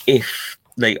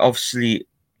 Obviously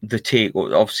the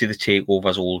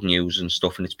takeover's old news and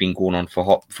stuff, and it's been going on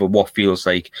for what feels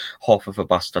like half of a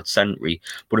bastard century.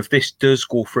 But if this does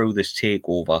go through, this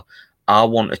takeover, I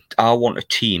want a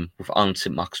team with Alan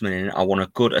St-Maximin in it. I want a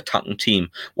good attacking team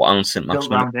with Alan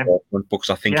St-Maximin in it, because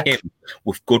I think him,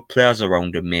 with good players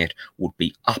around him, mate, would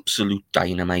be absolute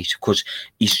dynamite, because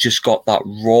he's just got that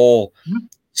raw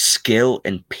skill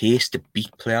and pace to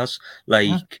beat players.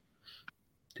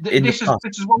 This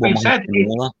is what we said.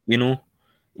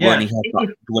 When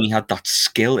he had that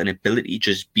skill and ability to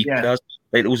just beat players.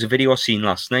 Like, there was a video I seen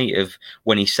last night of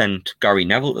when he sent Gary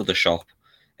Neville to the shop.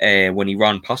 When he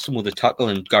ran past him with a tackle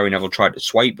and Gary Neville tried to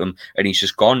swipe him and he's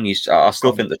just gone. I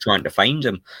still think they're trying to find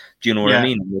him. Do you know what I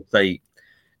mean? It's like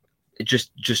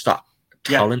just that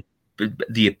talent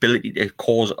the ability to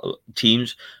cause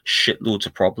teams shitloads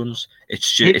of problems.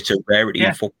 It's a rarity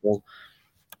in football.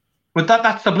 But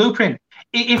that's the blueprint.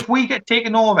 If we get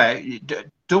taken over,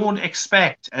 don't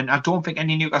expect, and I don't think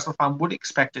any Newcastle fan would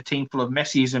expect, a team full of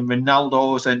Messis and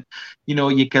Ronaldos and, your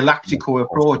Galactico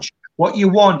approach. What you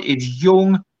want is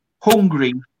young,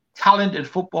 hungry, talented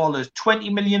footballers.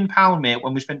 £20 million, mate,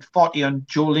 when we spent 40 on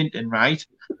Joe Linton, right,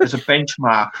 as a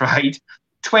benchmark, right?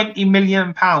 £20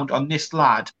 million on this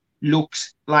lad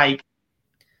looks like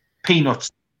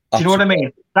peanuts. Do you know what I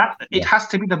mean? It has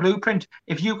to be the blueprint.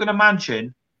 If you can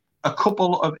imagine a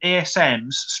couple of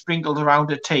ASMs sprinkled around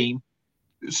a team,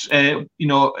 and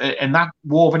that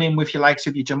woven in with your likes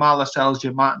of your Jamal Lascelles,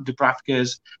 your Martin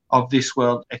Dubravkas of this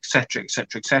world, etc.,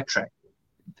 etc., etc.,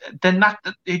 then that,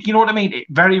 you know what I mean? It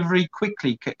very, very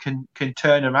quickly can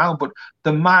turn around. But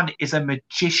the man is a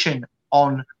magician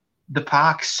on the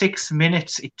park. 6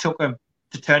 minutes it took him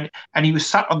to turn, and he was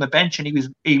sat on the bench, and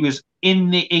he was in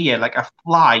the ear like a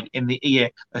fly in the ear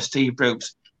of Steve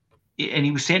Bruce. And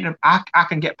he was saying to him, I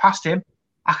can get past him.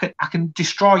 I can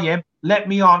destroy him. Let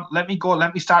me on. Let me go.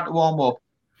 Let me start to warm up.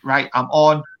 Right, I'm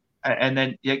on. And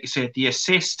then, like you said, the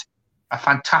assist, a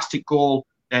fantastic goal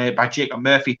by Jacob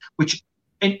Murphy, which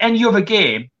in any other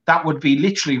game, that would be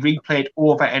literally replayed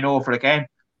over and over again.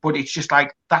 But it's just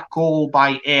like that goal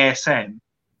by ASM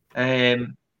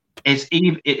is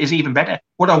even better.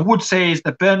 What I would say is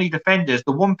the Burnley defenders,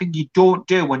 the one thing you don't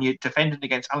do when you're defending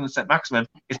against Alan St-Maximin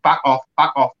is back off,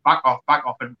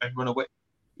 and run away.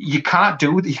 You cannot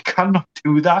do that. You cannot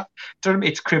do that.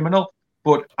 It's criminal.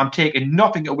 But I'm taking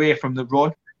nothing away from the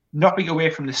run, nothing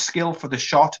away from the skill for the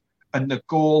shot and the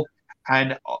goal.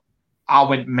 And I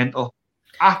went mental.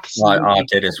 Absolutely. I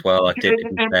did as well. I did.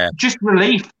 Just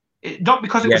relief. Not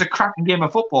because it was a cracking game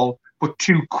of football, but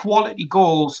 2 quality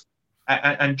goals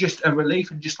and just a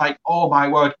relief, and just like, oh my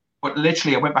word. But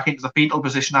literally, I went back into the fetal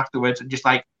position afterwards and just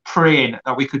like praying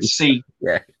that we could see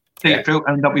it through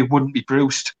and that we wouldn't be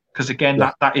bruised. Because again,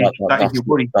 that is your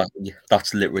worry.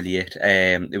 That's literally it.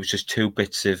 It was just 2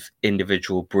 bits of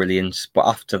individual brilliance, but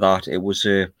after that, it was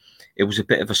a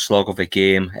bit of a slog of a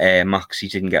game. Maxi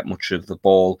didn't get much of the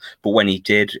ball, but when he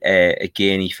did,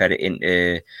 again, he fed it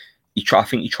into. I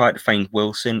think he tried to find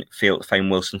Wilson, failed to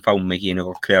find Wilson, found Miggy, and it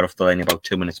got clear off the line about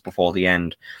 2 minutes before the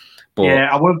end. But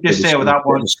I will just say with that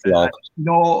one,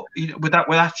 with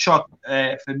that shot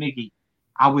for Miggy,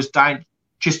 I was dying.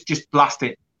 Just blast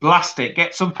it,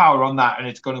 get some power on that, and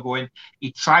it's going to go in.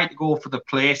 He tried to go for the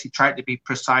place, he tried to be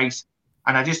precise,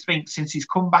 and I just think since he's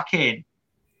come back in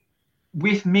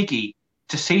with Miggy,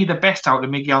 to see the best out of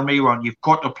Miguel Almiron, you've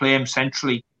got to play him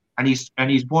centrally, and he's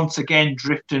once again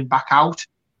drifting back out.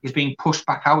 He's being pushed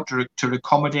back out to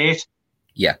accommodate.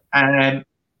 Yeah.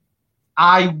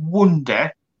 I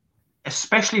wonder,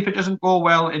 especially if it doesn't go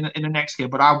well in the next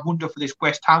game, but I wonder for this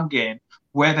West Ham game,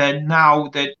 whether now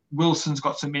that Wilson's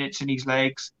got some minutes in his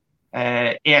legs,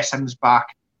 ASM's back,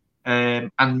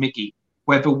 and Mickey,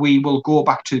 whether we will go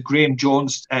back to Graham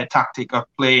Jones' tactic of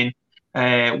playing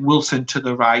Wilson to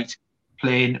the right,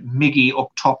 playing Miggy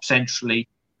up top centrally,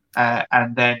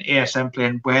 and then ASM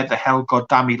playing where the hell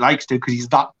goddamn he likes to, because he's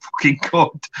that fucking good.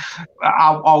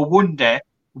 I wonder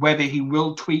whether he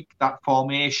will tweak that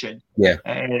formation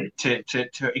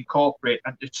to incorporate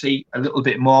and to see a little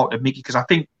bit more of Miggy, because I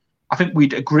think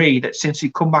we'd agree that since he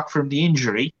come back from the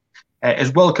injury,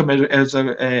 as welcome as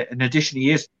an addition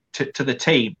he is to the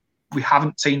team, we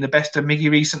haven't seen the best of Miggy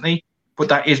recently. But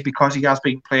that is because he has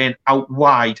been playing out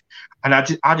wide, and I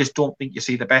just don't think you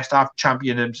see the best. I've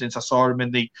championed him since I saw him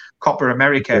in the Copa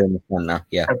America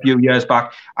a few years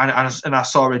back, and I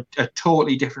saw a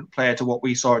totally different player to what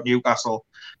we saw at Newcastle.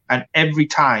 And every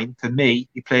time, for me,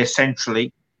 he plays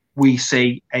centrally, we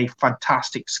see a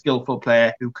fantastic, skillful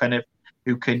player who can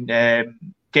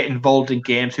get involved in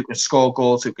games, who can score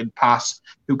goals, who can pass,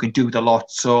 who can do the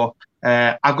lot. So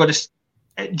I've got to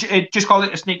just call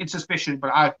it a sneaking suspicion,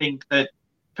 but I think that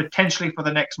potentially for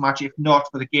the next match, if not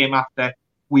for the game after,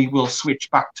 we will switch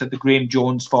back to the Graham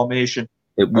Jones formation.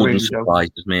 It wouldn't surprise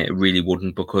me. It really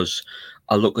wouldn't, because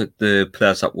I look at the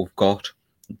players that we've got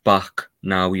back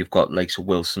now. You've got like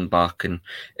Wilson back, and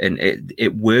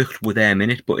it worked with them in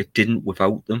it, but it didn't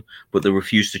without them. But they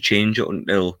refused to change it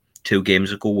until 2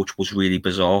 games ago, which was really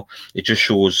bizarre. It just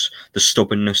shows the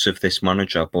stubbornness of this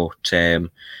manager. But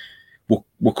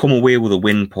we'll come away with a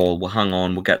win, Paul. We'll hang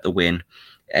on. We'll get the win.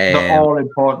 The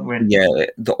all-important win. Yeah,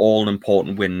 the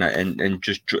all-important win, and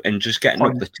just getting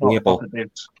up the table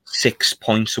 6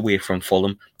 points away from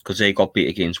Fulham, because they got beat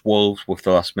against Wolves with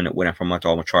the last-minute winner from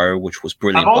Adama Traore, which was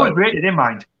brilliant. I've always rated him,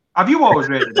 mind. Have you always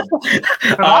rated him?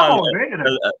 I've always rated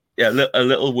him. Yeah, a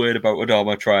little word about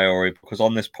Adama Traore, because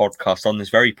on this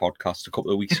very podcast, a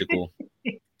couple of weeks ago,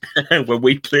 when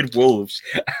we played Wolves,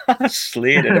 I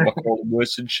slated him. I called him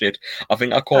worse than shit. I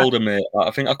think I called him a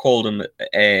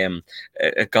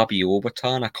Gabby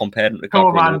Overton. I compared him to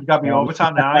Poor Gabriel man, Gabby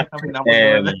Overton. I think that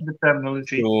was the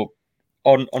terminology. So,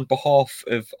 on behalf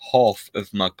of half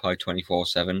of Magpie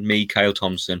 24/7, me, Kyle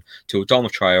Thompson, to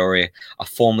Adama Traore, I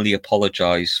formally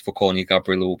apologise for calling you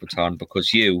Gabriel Overton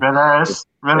because you reverse,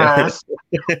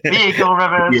 vehicle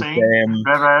reversing,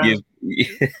 reverse.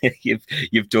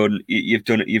 You've done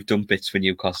bits for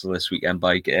Newcastle this weekend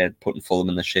by putting Fulham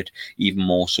in the shit even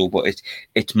more so. But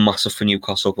it's massive for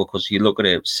Newcastle because you look at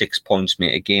it, 6 points,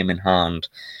 mate, a game in hand,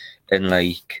 and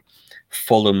like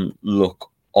Fulham look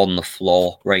on the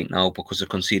floor right now because they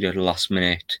conceded a last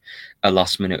minute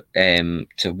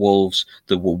to Wolves.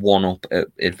 They were 1-up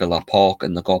at Villa Park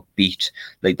and they got beat.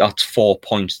 Like, that's 4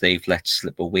 points they've let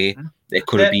slip away. It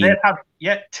could have been. They've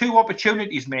had 2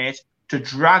 opportunities, mate, to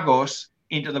drag us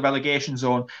into the relegation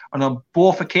zone, and on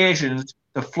both occasions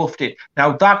they fluffed it.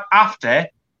 Now that after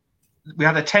we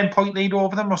had a 10-point lead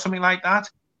over them or something like that,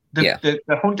 they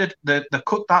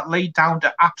cut that lead down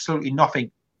to absolutely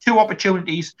nothing. 2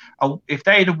 opportunities, and if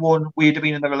they'd have won, we'd have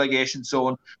been in the relegation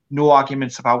zone. No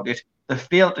arguments about it. They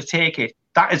failed to take it.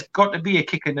 That has got to be a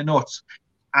kick in the nuts.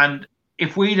 And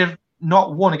if we'd have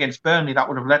not won against Burnley, that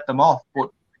would have let them off.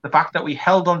 But the fact that we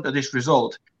held on to this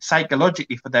result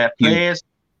psychologically for their players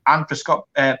and for Scott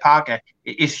Parker,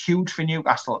 it is huge for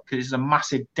Newcastle because it's a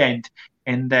massive dent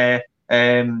in their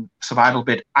survival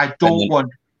bid. I don't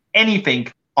want anything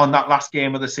on that last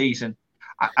game of the season.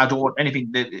 I don't want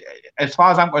anything. As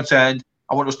far as I'm concerned,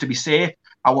 I want us to be safe.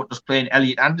 I want us playing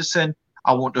Elliot Anderson.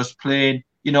 I want us playing,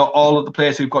 all of the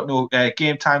players who've got no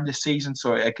game time this season.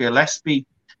 So Gillespie,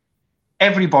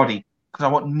 everybody, because I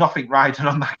want nothing riding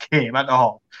on that game at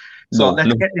all. So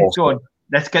let's get this done.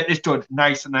 Let's get this done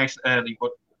nice and early.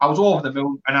 But I was over the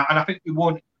moon, and I think we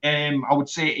won. I would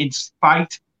say in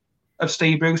spite of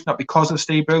Steve Bruce, not because of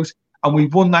Steve Bruce. And we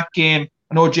won that game.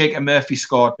 I know Jacob Murphy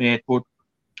scored, mate, but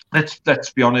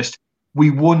let's be honest,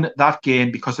 we won that game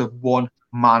because of one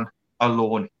man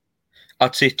alone.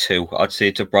 I'd say 2. I'd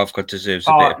say Dubravka deserves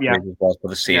a bit of praise as well for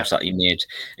the saves that he made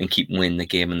and keep winning the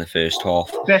game in the first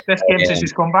half. Best game since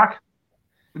he's come back,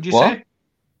 would you say?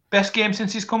 Best game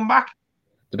since he's come back?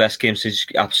 The best game since,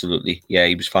 absolutely. Yeah,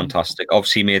 he was fantastic.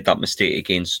 Obviously, he made that mistake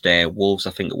against Wolves,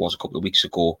 I think it was a couple of weeks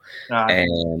ago,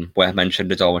 where I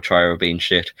mentioned Adama Traore being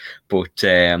shit. But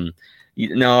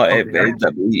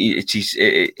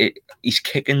his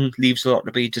kicking leaves a lot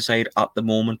to be desired at the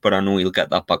moment, but I know he'll get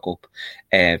that back up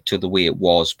to the way it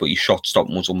was. But his shot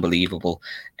stopping was unbelievable,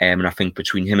 and I think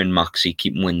between him and Maxi,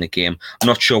 keep him win the game. I'm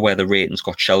not sure where the ratings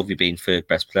got Shelvey being third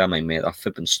best player, my mate. That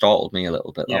flipping startled me a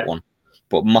little bit, that one.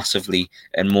 But massively,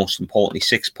 and most importantly,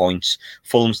 6 points.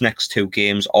 Fulham's next 2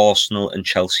 games, Arsenal and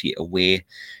Chelsea away.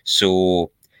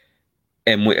 So.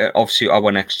 And obviously,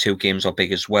 our next 2 games are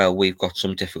big as well. We've got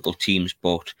some difficult teams,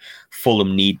 but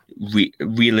Fulham need,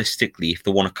 realistically, if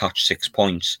they want to catch 6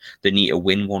 points, they need to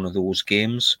win one of those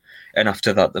games. And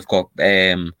after that, they've got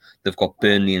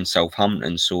Burnley and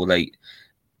Southampton. So, like,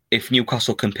 if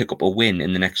Newcastle can pick up a win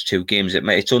in the next 2 games,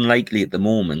 it's unlikely at the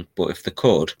moment, but if they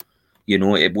could,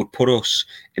 it would put us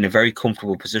in a very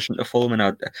comfortable position to Fulham. And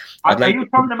are you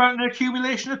talking about an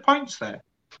accumulation of points there?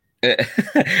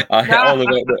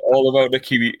 all about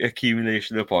the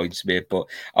accumulation of points, mate. But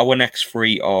our next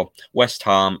 3 are West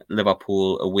Ham,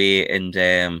 Liverpool away, and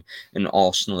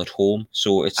Arsenal at home.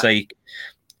 So it's like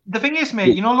the thing is,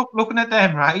 mate. Looking at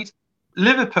them, right?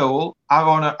 Liverpool are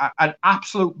on an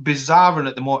absolute bizarre run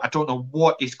at the moment. I don't know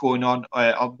what is going on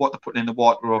what they're putting in the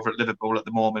water over at Liverpool at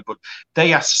the moment, but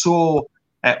they are so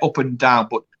up and down.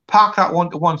 But park that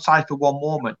one to one side for one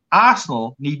moment.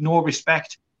 Arsenal need no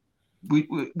respect. We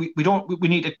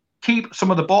need to keep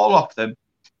some of the ball off them,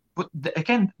 but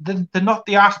again, they're not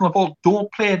the Arsenal ball.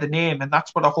 Don't play the name, and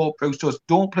that's what I hope Bruce does.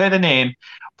 Don't play the name,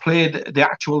 play the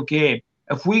actual game.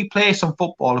 If we play some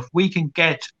football, if we can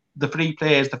get the 3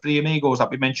 players, the 3 amigos that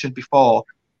we mentioned before,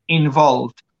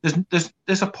 involved,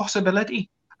 there's a possibility.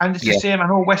 And it's the same. I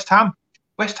know West Ham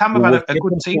have had a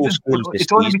good season.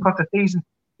 It's only because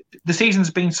the season's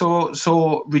been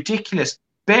so ridiculous.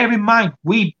 Bear in mind,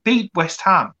 we beat West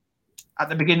Ham at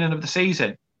the beginning of the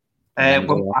season. I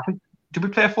think, did we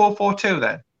play a 4-4-2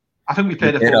 then? I think we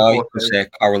played a 4-4-2.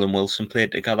 Carroll and Wilson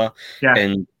played together. Yeah.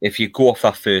 And if you go off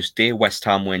that first day, West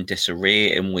Ham were in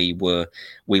disarray, and we were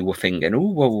thinking,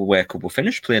 where could we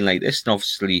finish playing like this? And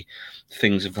obviously,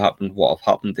 things have happened. What have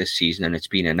happened this season, and it's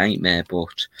been a nightmare.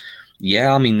 But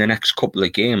yeah, I mean, the next couple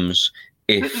of games,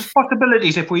 There's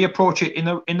possibilities if we approach it in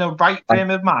the right frame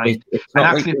of mind and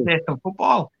actually play some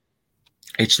football.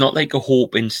 It's not like a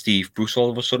hope in Steve Bruce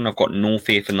all of a sudden. I've got no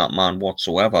faith in that man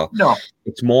whatsoever. No.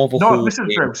 It's more of a hope.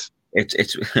 Mrs. Bruce.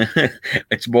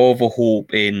 It's more of a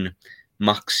hope in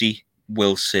Maxi,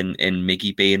 Wilson and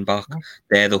Miggy being back.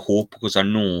 They're the hope, because I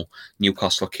know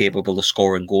Newcastle are capable of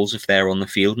scoring goals if they're on the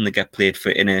field and they get played for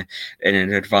in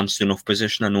an advanced enough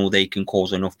position. I know they can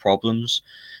cause enough problems.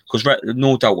 Because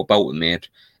no doubt about it, mate.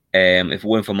 If it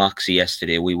weren't for Maxi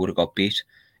yesterday, we would have got beat.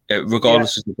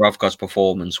 Regardless of Dubravka's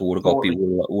performance, we would have got beat. We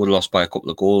would have lost by a couple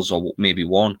of goals or maybe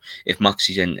one if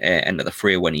Maxi didn't enter the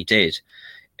fray when he did.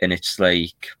 And it's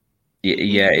like,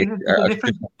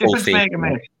 difference maker,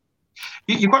 mate.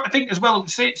 You've got to think as well.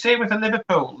 Say with the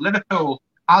Liverpool,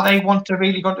 are they going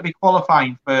to be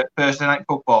qualifying for Thursday night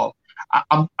football?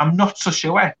 I'm not so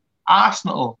sure.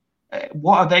 Arsenal,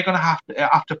 what are they going to have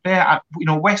to play?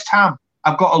 West Ham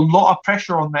have got a lot of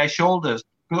pressure on their shoulders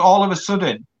because all of a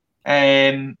sudden,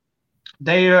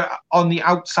 they're on the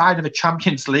outside of a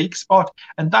Champions League spot,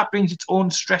 and that brings its own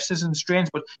stresses and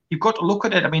strains. But you've got to look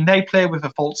at it. I mean, they play with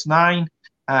a false 9,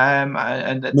 and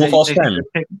false 10.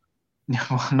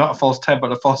 Not a false 10,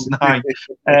 but a false 9.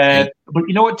 But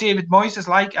you know what David Moyes is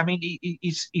like? I mean,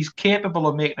 he's capable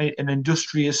of making an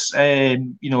industrious,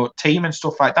 team and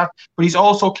stuff like that. But he's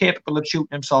also capable of shooting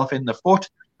himself in the foot.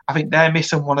 I think they're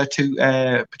missing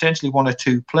potentially one or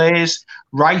two players.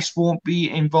 Rice won't be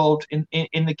involved in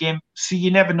the game, so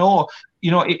you never know.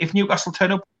 If Newcastle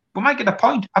turn up, we might get a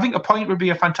point. I think a point would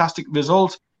be a fantastic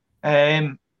result.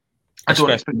 I don't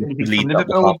expect anything from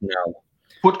Liverpool,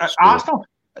 but Arsenal.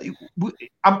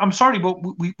 I'm sorry, but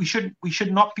we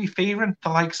should not be favouring the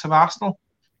likes of Arsenal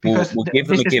because we'll give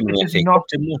them a game in the FA Cup,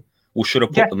 didn't we? We should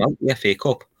have put them out in the FA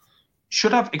Cup.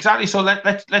 Should have, exactly. So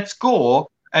let's go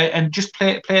and just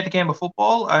play the game of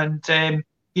football, and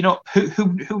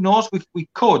who knows, we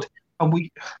could, and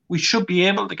we should be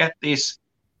able to get this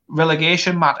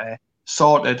relegation matter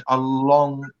sorted a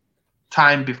long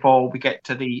time before we get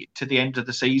to the end of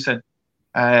the season,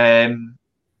 and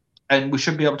we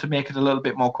should be able to make it a little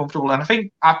bit more comfortable. And I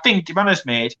think to be honest,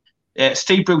 mate,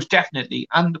 Steve Bruce definitely,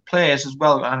 and the players as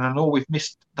well. And I know we've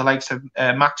missed the likes of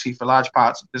Maxi for large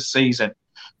parts of this season,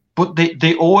 but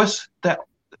they owe us that.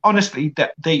 Honestly,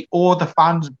 that they owe the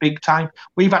fans big time.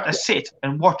 We've had to sit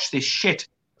and watch this shit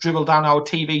dribble down our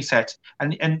TV set,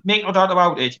 and make no doubt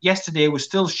about it. Yesterday was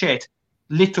still shit,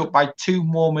 lit up by 2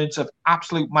 moments of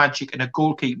absolute magic and a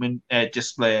goalkeeping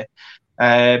display.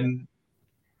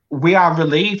 We are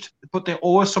relieved, but they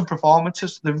owe us some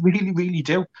performances. They really, really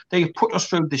do. They put us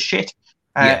through the shit.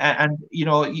 And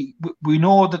we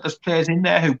know that there's players in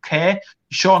there who care.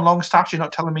 Sean Longstaff, you're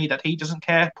not telling me that he doesn't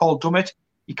care. Paul Dummett,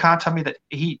 you can't tell me that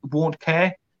he won't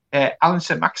care. Alan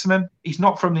St-Maximum, he's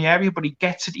not from the area, but he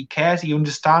gets it. He cares. He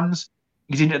understands.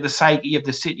 He's into the psyche of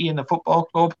the city and the football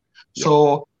club. Yeah.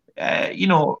 So,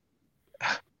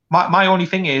 my only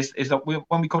thing is that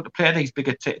when we come to play these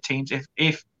bigger teams,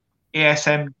 if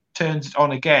ASM turns it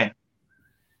on again,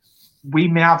 we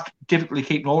may have difficulty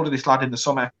keeping hold of this lad in the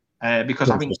summer because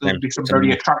I think there'll be some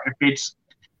very attractive bids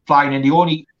flying in.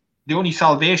 The only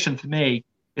salvation for me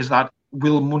is that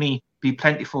will money be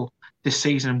plentiful this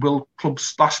season? Will clubs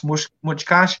splash much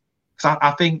cash? Because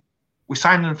I think we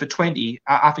signed him for 20.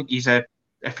 I think he's a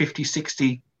 50,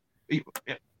 60.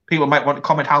 People might want to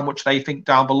comment how much they think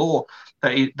down below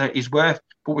that he's worth.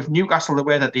 But with Newcastle the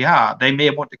way that they are, they may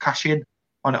want to cash in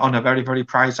on a very, very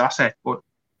prized asset. But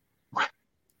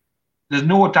there's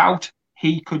no doubt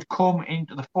he could come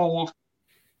into the fold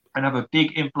and have a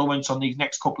big influence on these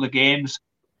next couple of games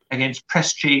against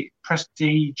prestigious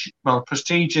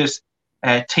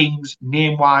teams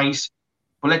name-wise.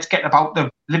 But let's get about them.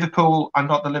 Liverpool are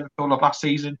not the Liverpool of last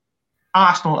season.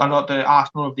 Arsenal are not the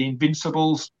Arsenal of the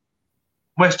Invincibles.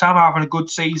 West Ham are having a good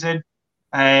season,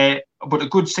 but a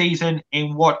good season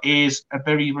in what is a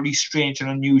very, very strange and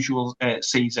unusual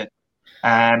season.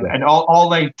 And all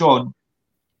they've done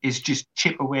is just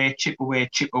chip away.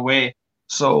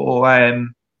 So,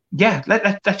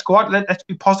 let's go out. Let's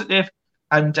be positive,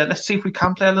 and let's see if we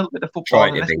can play a little bit of football.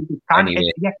 And let's see if we can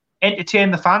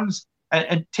entertain the fans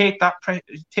and take that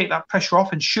pressure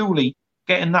off. And surely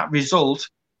getting that result.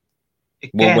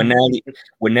 Again, well,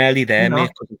 we're nearly there, mate.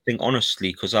 Because I think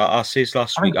honestly, because I said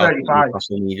last week,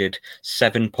 Newcastle needed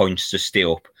 7 points to stay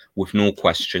up, with no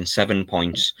question. 7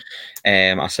 points.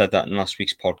 I said that in last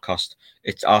week's podcast.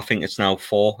 I think it's now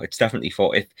 4. It's definitely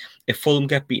 4. If Fulham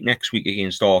get beat next week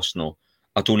against Arsenal,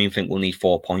 I don't even think we'll need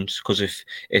 4 points. Because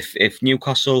if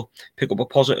Newcastle pick up a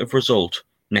positive result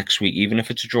next week, even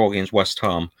if it's a draw against West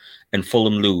Ham, and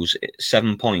Fulham lose,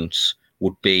 7 points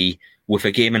would be with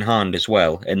a game in hand as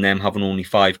well, and them having only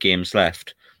 5 games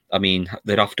left, I mean,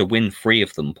 they'd have to win 3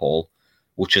 of them, Paul,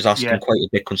 which is asking quite a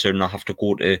bit, considering they have to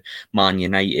go to Man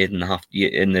United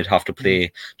and they'd have to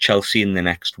play Chelsea in the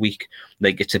next week.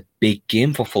 Like, it's a big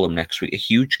game for Fulham next week, a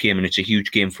huge game, and it's a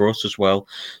huge game for us as well.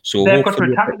 So they've got to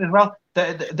attack it as well.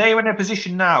 They're in a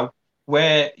position now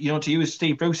where, to use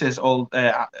Steve Bruce's old,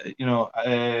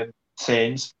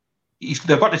 sayings,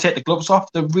 they've got to take the gloves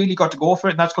off. They've really got to go for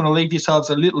it, and that's going to leave yourselves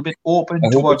a little bit open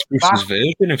towards Bruce's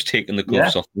version of taking the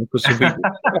gloves off, because he said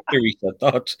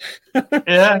that.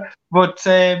 Yeah, but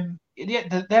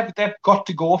they've got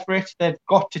to go for it. They've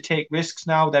got to take risks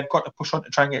now. They've got to push on to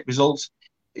try and get results.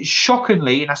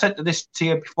 Shockingly, and I said this to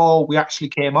you before we actually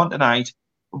came on tonight,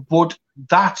 but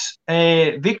that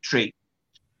victory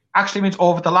actually means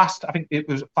over the last, I think it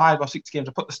was 5 or 6 games.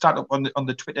 I put the stat up on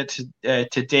the Twitter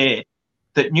today,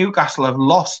 that Newcastle have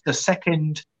lost the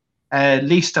second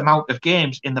least amount of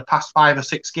games in the past 5 or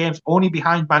 6 games, only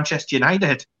behind Manchester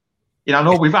United. I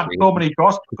know we've had so many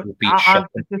draws, but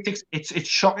it's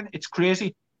shocking, it's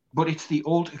crazy, but it's the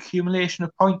old accumulation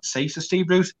of points. See, so Steve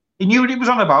Bruce, he knew what he was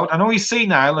on about. I know he's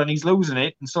senile and he's losing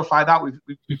it and stuff like that.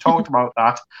 We've talked about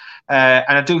that,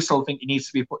 and I do still think he needs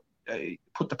to be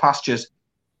put to pastures.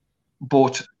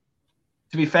 But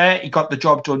to be fair, he got the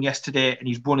job done yesterday, and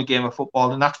he's won a game of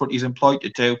football, and that's what he's employed to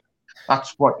do.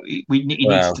 That's what he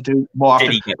needs to do more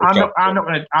often.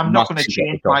 I'm not going to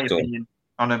change my opinion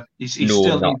on him. He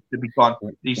still needs to be gone.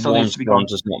 He still needs to be gone.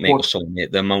 Does not make us on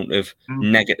it. The amount of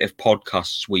negative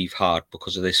podcasts we've had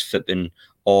because of this flipping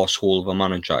arsehole of a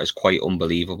manager is quite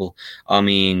unbelievable. I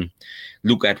mean,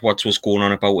 Luke Edwards was going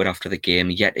on about it after the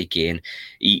game yet again.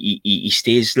 He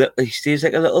stays like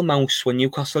a little mouse when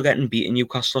Newcastle are getting beaten.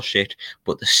 Newcastle shit,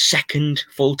 but the second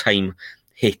full time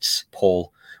hits,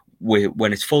 Paul,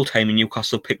 when it's full time and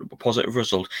Newcastle pick up a positive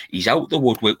result, he's out the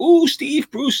woodwork. Oh, Steve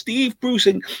Bruce,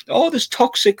 and there's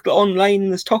toxic online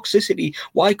and there's toxicity.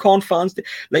 Why can't fans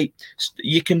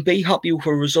you can be happy with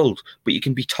a result, but you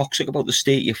can be toxic about the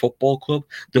state of your football club.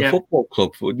 The football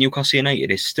club for Newcastle United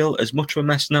is still as much of a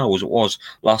mess now as it was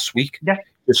last week. Yeah.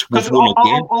 Because all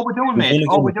we're doing, mate.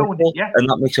 All we're doing, and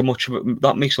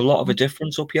that makes a lot of a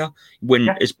difference up here. When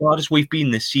as bad as we've been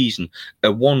this season,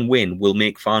 a 1 win will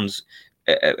make fans.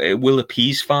 It will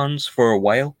appease fans for a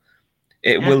while.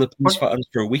 It will appease fans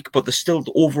for a week, but there's still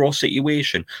the overall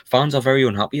situation. Fans are very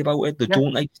unhappy about it. They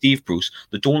don't like Steve Bruce.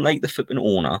 They don't like the flipping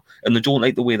owner, and they don't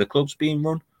like the way the club's being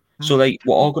run. So, we're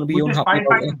all going to be unhappy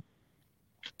about it.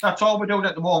 That's all we're doing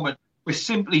at the moment. We're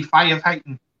simply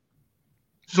firefighting.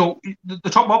 So the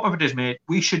top up of it is, mate,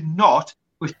 we should not,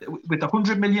 with the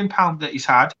 £100 million that he's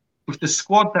had, with the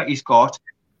squad that he's got,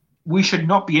 we should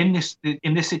not be in this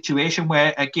situation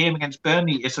where a game against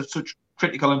Burnley is of such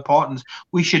critical importance.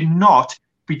 We should not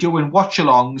be doing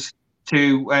watch-alongs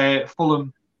to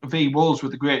Fulham v Wolves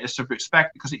with the greatest of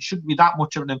respect, because it shouldn't be that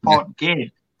much of an important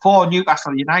game for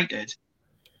Newcastle United,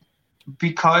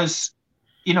 because,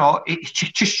 it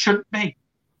just shouldn't be.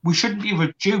 We shouldn't be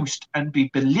reduced and be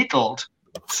belittled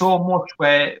so much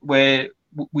where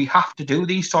we have to do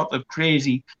these sort of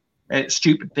crazy,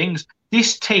 stupid things.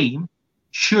 This team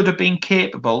should have been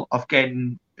capable of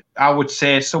getting, I would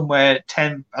say, somewhere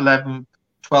 10, 11,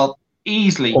 12,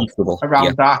 easily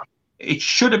around that. It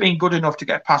should have been good enough to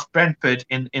get past Brentford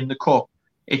in the Cup.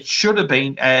 It should have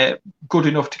been good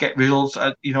enough to get results,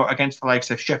 against the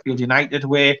likes of Sheffield United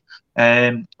away,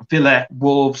 Villa,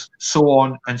 Wolves, so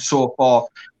on and so forth.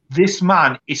 This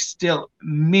man is still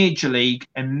Major League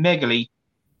and Mega League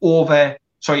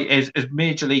is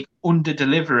Major League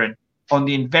under-delivering on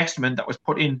the investment that was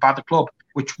put in by the club,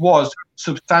 which was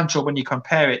substantial when you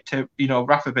compare it to,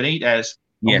 Rafa Benitez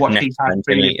and what he's had.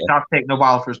 It's taken a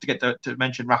while for us to get to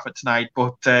mention Rafa tonight,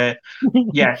 but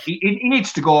he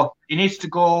needs to go. He needs to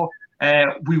go.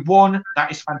 We won. That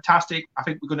is fantastic. I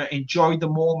think we're going to enjoy the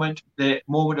moment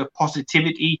of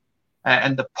positivity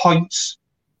and the points.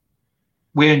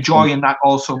 We're enjoying that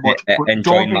all so much. But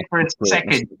do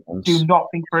not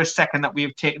think for a second that we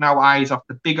have taken our eyes off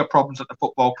the bigger problems at the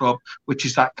football club, which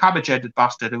is that cabbage-headed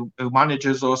bastard who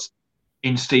manages us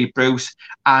in Steve Bruce,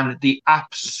 and the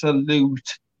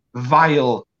absolute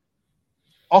vile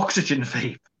oxygen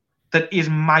thief that is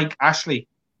Mike Ashley.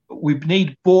 We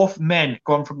need both men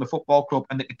gone from the football club,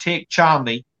 and they can take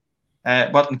Charlie.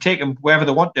 They can take him wherever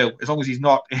they want to, as long as he's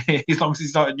not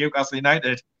at Newcastle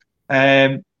United.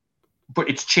 But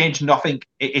it's changed nothing.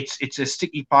 It's a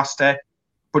sticky plaster,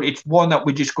 but it's one that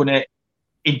we're just going to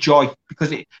enjoy,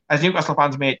 because as Newcastle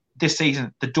fans, mate, this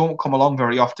season they don't come along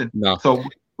very often. No. So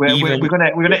we're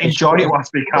going to enjoy it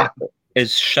whilst we can.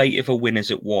 as shite of a win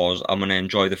as it was, I'm going to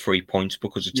enjoy the 3 points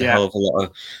because it's a hell of a lot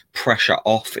of pressure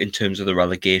off in terms of the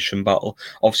relegation battle.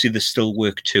 Obviously, there's still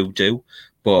work to do,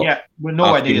 but I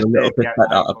feel a little bit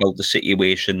better about the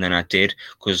situation than I did,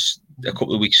 because a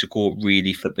couple of weeks ago,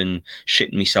 really flipping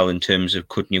shitting myself in terms of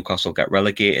could Newcastle get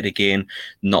relegated again,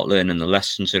 not learning the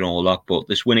lessons and all that. But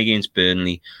this win against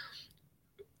Burnley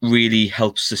really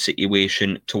helps the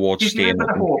situation towards staying up.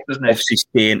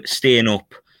 Obviously, staying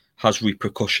up has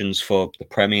repercussions for the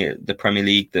Premier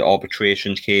League, the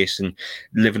arbitration case, and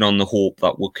living on the hope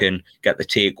that we can get the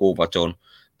takeover done.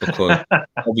 Because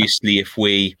obviously, if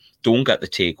we don't get the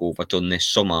takeover done this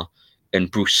summer, and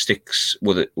Bruce sticks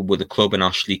with the club and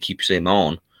Ashley keeps him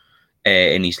on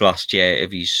in his last year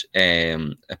of his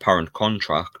apparent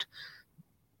contract,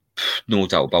 no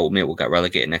doubt about it, mate, we'll get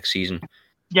relegated next season.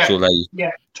 Yeah, so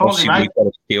totally right. We've got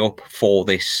to stay up for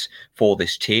this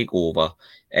takeover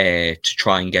to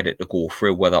try and get it to go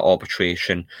through, whether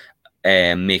arbitration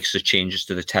makes the changes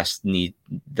to the test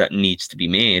that needs to be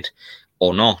made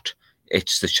or not.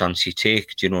 It's the chance you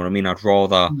take. Do you know what I mean? I'd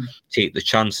rather take the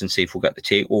chance and see if we'll get the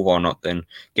takeover or not than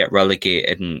get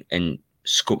relegated and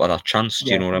scoop at that chance.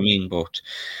 Do you know what I mean? But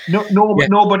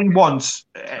nobody wants,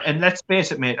 and let's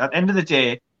face it, mate, at the end of the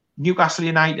day, Newcastle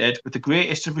United, with the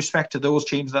greatest of respect to those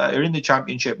teams that are in the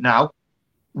Championship now,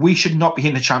 we should not be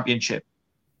in the Championship.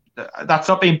 That's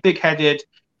not being big-headed.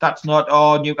 That's not,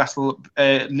 Newcastle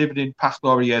living in past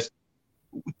glory years.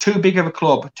 Too big of a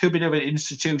club, too big of an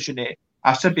institution here.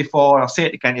 I've said before, I'll say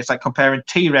it again, it's like comparing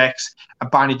T-Rex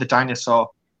and Barney the Dinosaur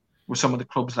with some of the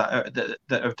clubs that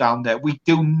are down there. We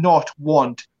do not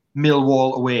want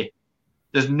Millwall away.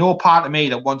 There's no part of me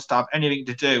that wants to have anything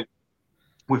to do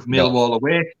with Millwall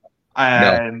away.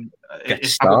 I've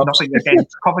got nothing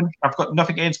against Coventry. I've got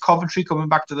nothing against Coventry coming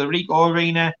back to the Ricoh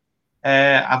Arena.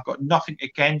 I've got nothing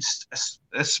against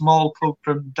a small club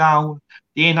from down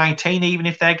the A19, even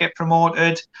if they get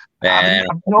promoted. I've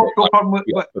no problem with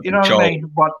you know what I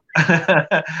mean. But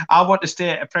I want to stay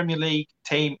at a Premier League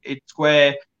team. It's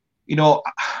where, we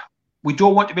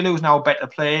don't want to be losing our better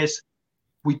players.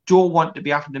 We don't want to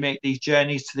be having to make these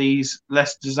journeys to these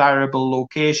less desirable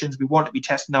locations. We want to be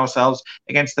testing ourselves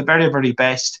against the very, very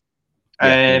best. We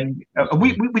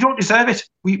don't deserve it.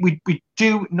 We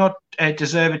do not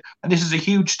deserve it. And this is a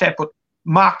huge step. But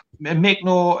Mark, make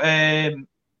no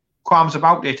qualms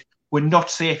about it. We're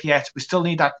not safe yet. We still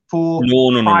need that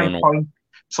 4-5 point.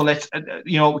 So let's,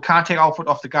 we can't take our foot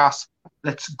off the gas.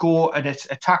 Let's go and let's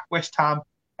attack West Ham.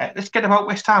 Let's get about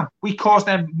West Ham. We caused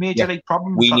them major league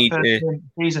problems that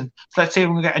season. So let's see if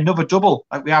we can get another double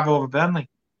like we have over Burnley.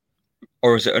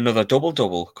 Or is it another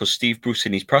double-double? Because Steve Bruce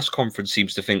in his press conference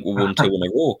seems to think we won 2 in a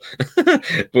row.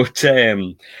 But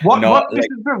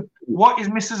what is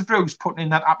Mrs. Bruce putting in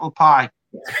that apple pie?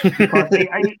 Because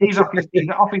he's off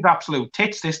his absolute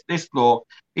tits. This bloke.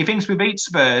 He thinks we beat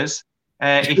Spurs.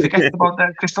 He forgets about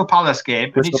the Crystal Palace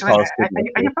game. Are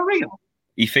you for real?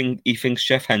 He thinks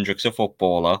Jeff Hendrick's a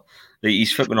footballer.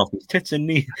 He's flipping off his tits, isn't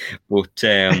he? But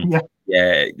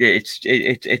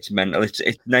it's mental. It's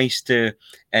nice to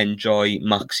enjoy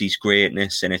Maxi's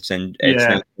greatness, and it's nice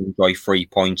to enjoy 3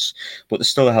 points. But there's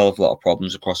still a hell of a lot of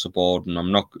problems across the board, and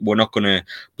we're not going to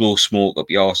blow smoke up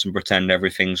your arse and pretend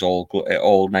everything's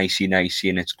all nicey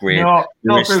and it's great. No,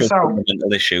 there's Bruce still out.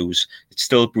 fundamental issues. It's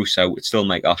still Bruce out. It's still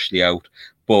Mike Ashley out.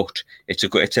 But it's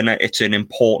an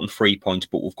important 3 points.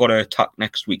 But we've got to attack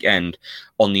next weekend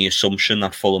on the assumption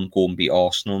that Fulham go and beat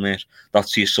Arsenal, mate.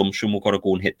 That's the assumption we've got to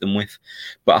go and hit them with.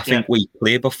 But I think we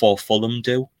play before Fulham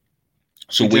do.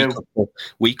 So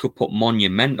we could put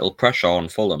monumental pressure on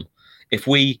Fulham. If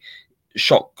we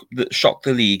shock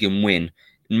the league and win,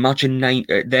 imagine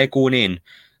they're going in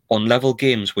on level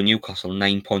games with Newcastle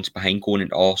 9 points behind, going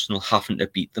into Arsenal, having to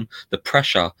beat them. The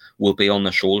pressure will be on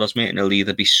their shoulders, mate, and it'll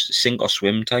either be sink or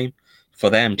swim time for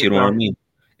them. Do you know what I mean?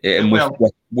 And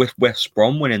with West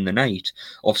Brom winning the night,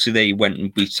 obviously they went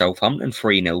and beat Southampton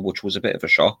 3-0, which was a bit of a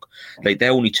shock. Like,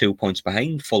 they're only 2 points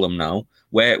behind Fulham now.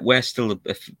 We're still a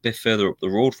bit further up the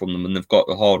road from them, and they've got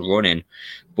a hard run in.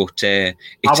 But I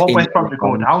want West Brom to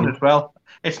go down as well.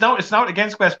 It's not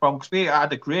against West Brom, because we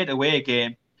had a great away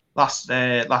game last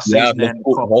season.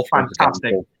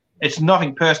 Fantastic. It's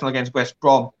nothing personal against West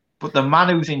Brom, but the man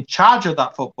who's in charge of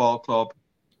that football club,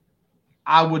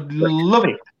 I would love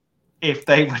it if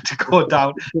they were to go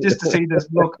down, just to see this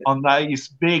look on his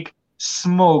big,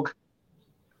 smug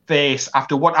face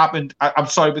after what happened. I'm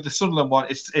sorry, with the Sunderland one,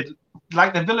 it's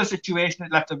like the Villa situation.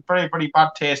 It left a very, very bad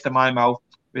taste in my mouth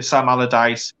with Sam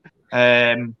Allardyce.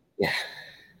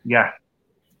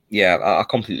 Yeah, I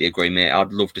completely agree, mate.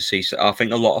 I'd love to see. I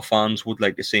think a lot of fans would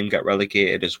like to see him get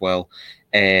relegated as well.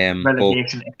 But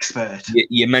Relegation expert.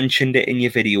 you mentioned it in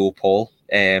your video, Paul,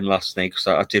 last night, because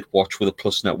I did watch with the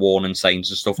plus net warning signs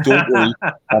and stuff. Don't worry,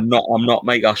 I'm not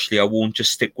Mike Ashley. I won't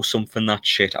just stick with something that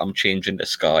shit. I'm changing to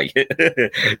Sky.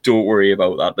 Don't worry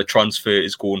about that. The transfer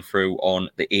is going through on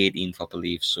the 18th, I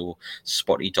believe. So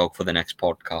spotty dog for the next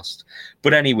podcast.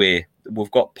 But anyway,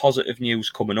 we've got positive news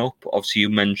coming up. Obviously, you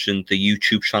mentioned the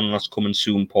YouTube channel that's coming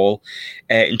soon, Paul.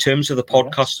 In terms of the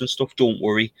podcast and stuff, don't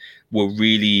worry. We're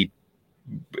really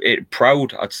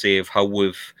proud, I'd say, of how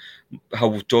we've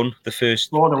done the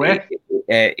first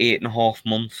 8.5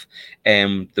 months.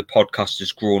 The podcast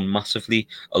has grown massively.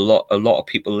 A lot of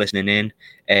people listening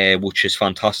in, which is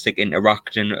fantastic.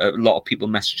 Interacting, a lot of people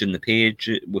messaging the page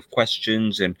with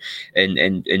questions and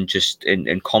just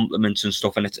compliments and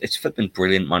stuff. And it's flipping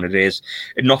brilliant, man. It is.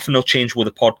 And nothing will change with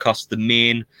the podcast.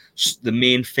 The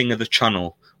main thing of the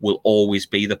channel will always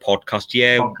be the podcast.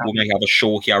 We may have a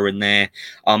show here and there.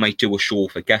 I might do a show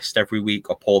for guest every week,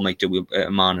 or Paul might do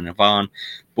a man in a van.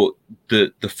 But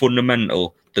the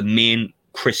fundamental, the main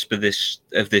crisp of this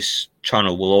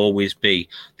channel will always be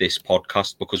this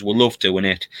podcast, because we love doing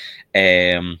it.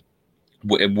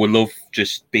 We love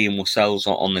just being ourselves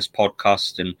on this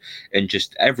podcast, and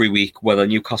just every week, whether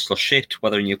Newcastle are shit,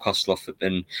 whether Newcastle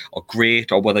are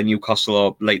great, or whether Newcastle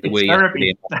are like the way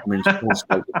yesterday,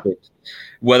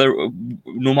 whether,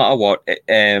 no matter what,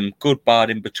 good,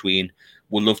 bad, in between,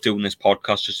 we love doing this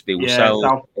podcast just to be ourselves,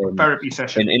 therapy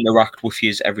session, and interact with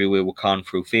you everywhere we can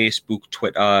through Facebook,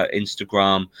 Twitter,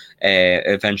 Instagram,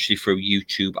 eventually through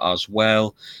YouTube as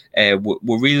well. We're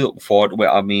really looking forward to it.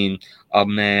 I mean,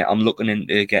 I'm looking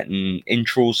into getting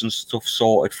intros and stuff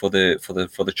sorted for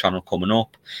the channel coming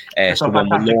up. So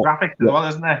fantastic graphics as well,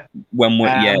 isn't it?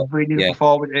 Looking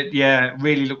forward.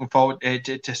 Really looking forward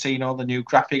to seeing all the new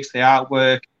graphics, the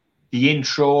artwork, the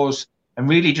intros, and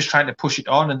really just trying to push it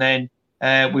on. And then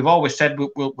we've always said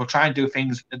we'll try and do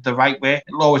things the right way.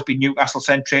 It'll always be Newcastle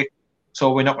centric,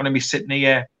 so we're not going to be sitting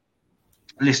here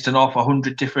listing off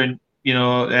 100 different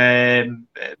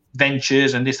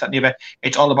ventures and this, that, and the other.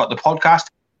 It's all about the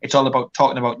podcast. It's all about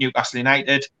talking about Newcastle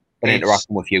United and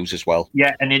interacting with you as well.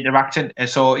 Yeah, and interacting.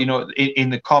 So in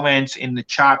the comments, in the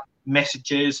chat,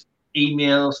 messages,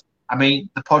 emails. I mean,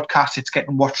 the podcast, it's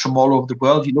getting watched from all over the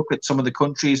world. You look at some of the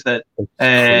countries that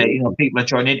people are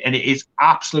joining, and it is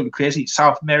absolutely crazy.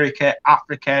 South America,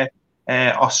 Africa,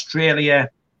 Australia.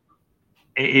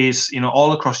 It is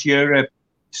all across Europe,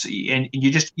 and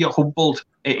you're humbled.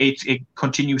 It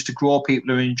continues to grow.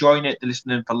 People are enjoying it. They're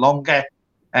listening for longer,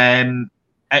 and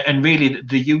really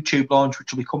the YouTube launch,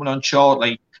 which will be coming on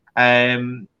shortly.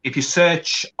 If you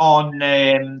search on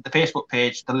the Facebook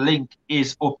page, the link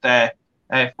is up there.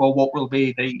 For what will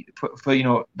be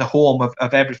the home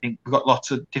of everything. We've got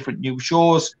lots of different new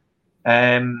shows,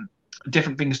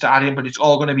 different things to add in, but it's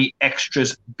all going to be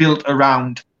extras built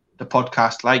around the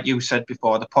podcast. Like you said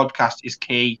before, the podcast is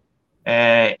key.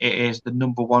 It is the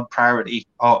number one priority,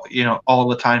 all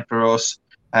the time for us.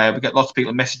 We get lots of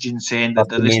people messaging saying that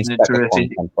they're listening to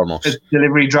us as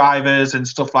delivery drivers and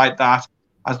stuff like that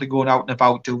as they're going out and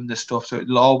about doing this stuff. So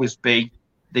it'll always be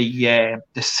the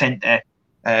centre.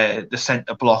 The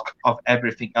centre block of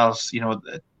everything else,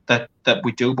 that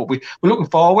we do. But we're looking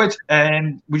forward,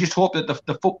 and we just hope that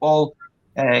the football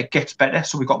gets better,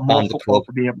 so we've got more football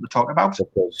to be able to talk about.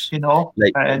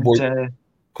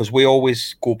 Because we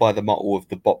always go by the motto of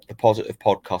the positive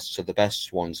podcasts are the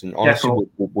best ones, and honestly,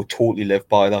 we totally live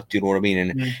by that. Do you know what I mean?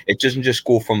 And it doesn't just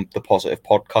go from the positive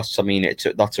podcasts. I mean,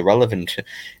 that's irrelevant.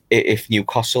 If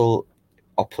Newcastle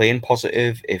are playing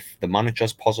positive, if the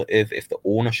manager's positive, if the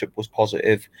ownership was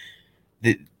positive,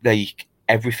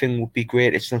 everything would be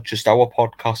great. It's not just our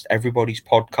podcast; everybody's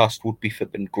podcast would be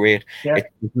flipping great. Yeah. It's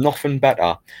nothing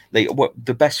better.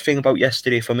 The best thing about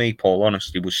yesterday for me, Paul,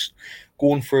 honestly, was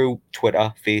going through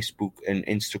Twitter, Facebook, and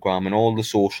Instagram, and all the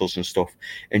socials and stuff,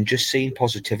 and just seeing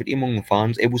positivity among the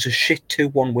fans. It was a shit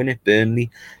 2-1 win at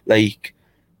Burnley,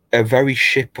 a very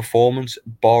shit performance,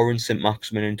 barring St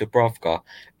Maximin and Dubravka,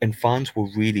 and fans were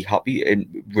really happy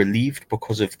and relieved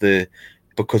because of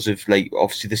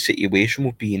obviously the situation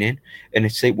we're being in. And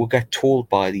it's like we'll get told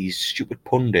by these stupid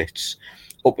pundits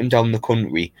up and down the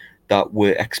country that we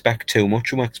expect too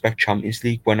much and we expect Champions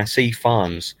League. When I see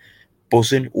fans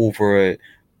buzzing over a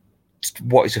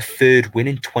third win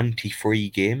in 23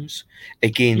 games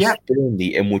against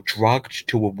Burnley, and we're dragged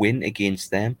to a win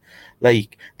against them.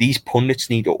 These pundits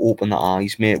need to open their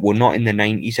eyes, mate. We're not in the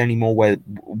 90s anymore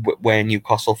where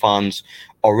Newcastle fans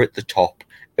are at the top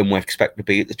and we're expected to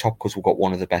be at the top because we've got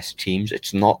one of the best teams.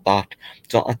 It's not that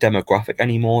demographic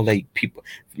anymore. Like,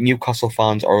 Newcastle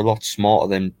fans are a lot smarter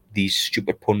than these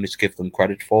stupid pundits give them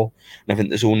credit for. And I think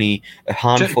there's only a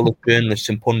handful of journalists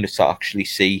and pundits that actually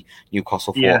see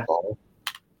Newcastle football.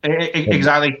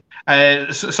 Exactly.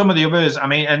 Some of the others, I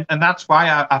mean, and that's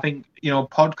why I think,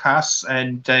 podcasts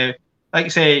and like you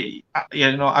say,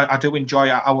 I do enjoy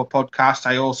our podcast.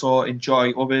 I also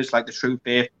enjoy others like the True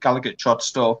Faith, Gallagher Trot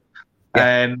stuff.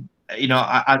 Yeah.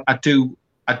 I do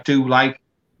like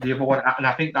the other one, and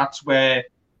I think that's where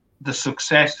the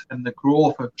success and the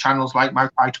growth of channels like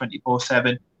Magpie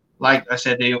 24/7, like I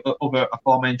said, the other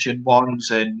aforementioned ones,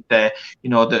 and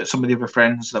some of the other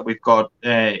friends that we've got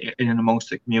in and amongst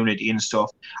the community and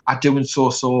stuff, are doing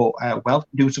so well,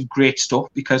 doing some great stuff,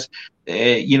 because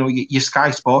your Sky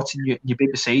Sports and your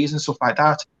BBCs and stuff like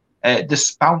that, they're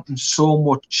spouting so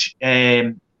much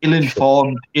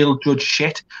ill-informed, ill-judged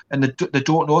shit, and they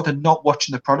don't know. They're not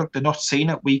watching the product. They're not seeing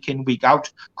it week in, week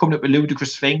out, coming up with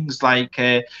ludicrous things like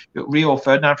Rio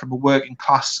Ferdinand from a working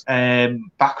class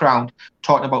background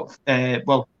talking about,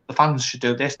 the fans should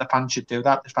do this, the fans should do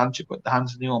that, the fans should put their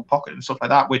hands in their own pocket and stuff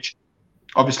like that, which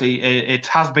obviously it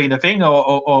has been a thing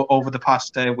over the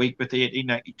past week with the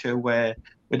 1892 with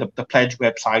the pledge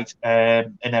website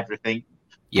and everything.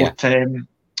 Yeah. But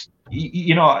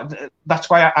that's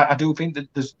why I do think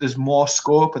that there's more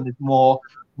scope and there's more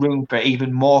room for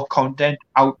even more content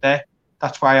out there.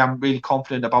 That's why I'm really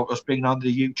confident about us bringing on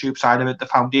the YouTube side of it, the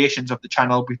foundations of the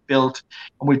channel we've built,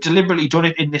 and we've deliberately done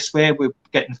it in this way. We're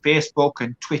getting Facebook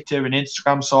and Twitter and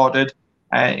Instagram sorted,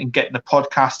 and getting the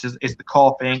podcast is the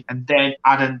core thing, and then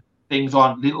adding things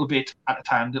on little bit at a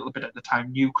time,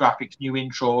 new graphics, new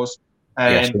intros.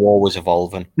 Yes, we're always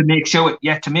evolving to make sure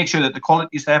that the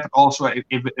quality is there, but also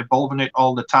evolving it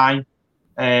all the time,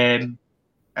 and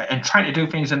trying to do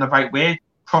things in the right way,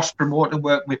 cross promoting,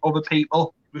 working with other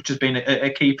people, which has been a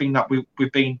key thing that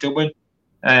we've been doing,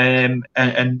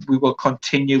 and we will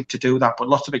continue to do that. But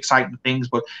lots of exciting things.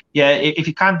 But yeah, if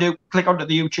you can click onto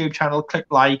the YouTube channel, click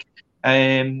like,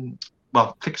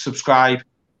 click subscribe.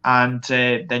 And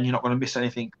then you're not going to miss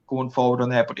anything going forward on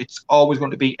there. But it's always going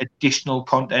to be additional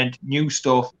content, new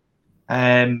stuff.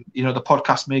 The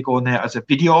podcast may go in there as a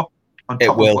video on top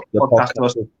of what the podcast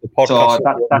does. So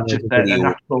that's just a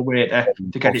natural way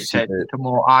to get it to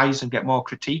more eyes and get more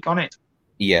critique on it.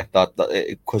 Yeah, that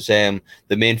because the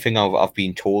main thing I've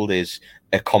been told is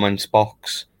a comments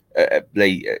box.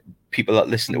 People that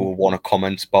listen to will want a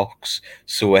comments box,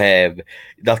 so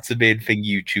that's the main thing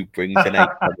YouTube brings in a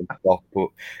comments box. But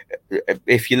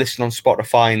if you listen on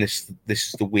Spotify and this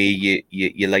is the way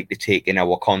you like to take in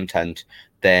our content,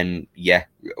 then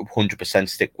 100%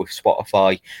 stick with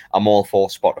Spotify. I'm all for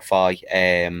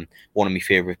Spotify. One of my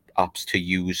favorite apps to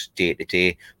use day to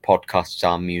day, podcasts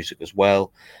and music as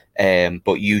well.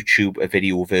 But YouTube, a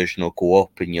video version will go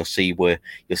up, and you'll see where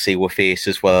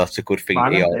faces. Well, that's a good thing.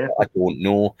 I don't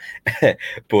know,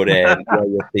 but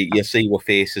you'll see where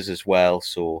faces as well.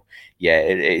 So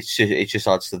it just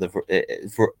adds to the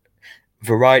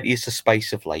variety. Is the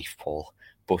spice of life, Paul.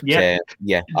 But I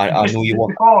know you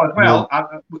want. As well,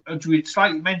 we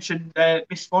slightly mentioned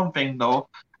missed one thing though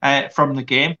from the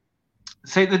game.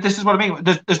 See, this is what I mean.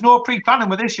 There's no pre-planning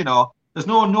with this. There's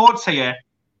no notes here.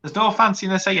 There's no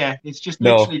fanciness here. It's just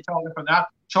literally talking from that.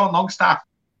 Sean Longstaff,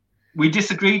 we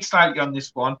disagreed slightly on this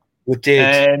one. We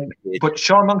did. But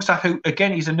Sean Longstaff, who,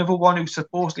 again, he's another one who's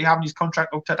supposedly having his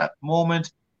contract looked at the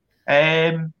moment.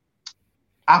 I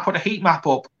put a heat map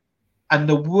up, and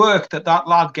the work that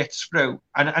lad gets through.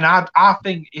 And I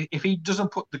think if he doesn't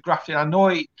put the graft in, I know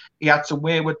he had some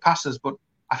wayward passes, but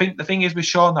I think the thing is with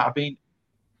Sean that I've been,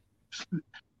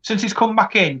 since he's come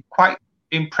back in, quite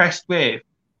impressed with.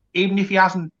 Even if he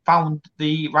hasn't found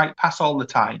the right pass all the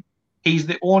time, he's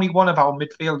the only one of our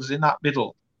midfielders in that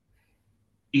middle.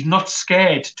 He's not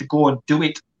scared to go and do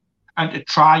it and to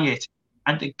try it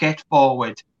and to get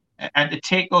forward and to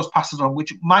take those passes on,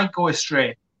 which might go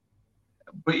astray.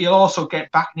 But he'll also get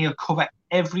back and he'll cover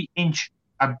every inch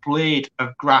and blade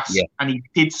of grass. Yeah. And he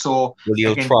did so. Well,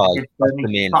 he'll try. That's the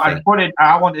main thing.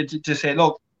 I wanted to say,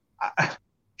 look,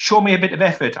 show me a bit of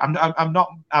effort. I'm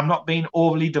not being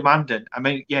overly demanding. I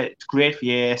mean, yeah, it's great for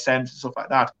your ASMs and stuff like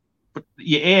that, but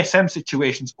your ASM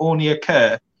situations only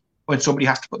occur when somebody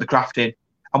has to put the graft in.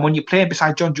 And when you're playing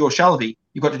beside John Joe Shelby,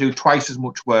 you've got to do twice as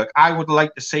much work. I would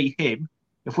like to see him,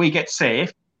 if we get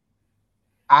safe,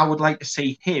 I would like to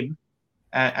see him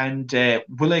and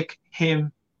Willock,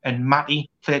 him and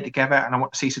Matty play together, and I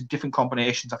want to see some different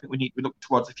combinations. I think we need to look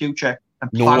towards the future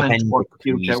and plan towards the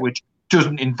future, which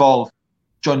doesn't involve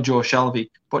John Joe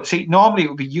Shelby. But see, normally it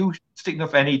would be you sticking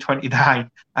up any 29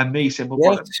 and me saying,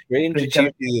 well, it's strange. It's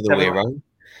usually the other way around.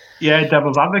 Yeah,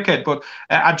 devil's advocate. But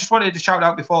I just wanted to shout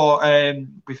out before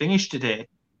we finish today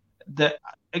that,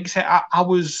 like I said, I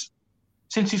was,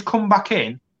 since he's come back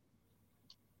in,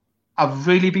 I've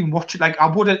really been watching. Like, I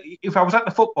would have, if I was at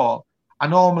the football, I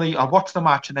watch the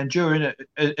match, and then during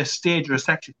a stage or a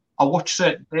section, I watch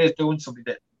certain players doing something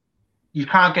that you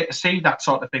can't get to see that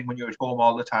sort of thing when you're at home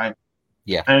all the time.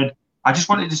 Yeah. And I just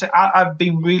wanted to say, I've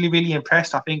been really, really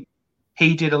impressed. I think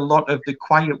he did a lot of the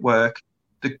quiet work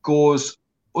that goes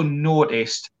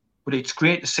unnoticed, but it's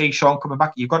great to see Sean coming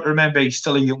back. You've got to remember, he's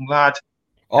still a young lad.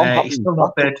 He's still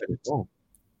not played.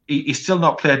 He's still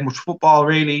not played much football,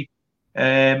 really.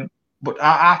 But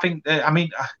I think,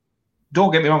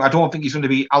 don't get me wrong, I don't think he's going to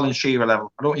be Alan Shearer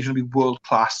level. I don't think he's going to be world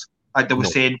class. Like they were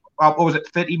saying, what was it,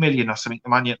 30 million or something?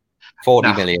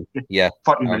 40 million, yeah.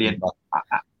 40 million.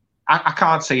 I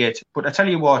can't see it. But I tell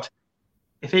you what,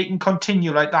 if he can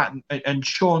continue like that and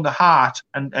showing the heart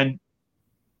and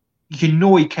you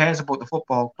know he cares about the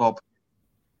football club,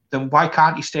 then why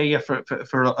can't he stay here for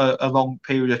a long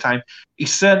period of time? He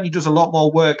certainly does a lot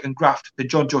more work and graft than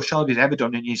John Joe Shelby's ever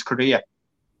done in his career.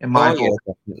 In my book,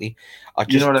 definitely.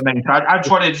 You know what I mean? I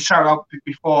just wanted to shout out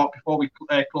before we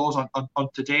close on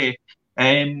today.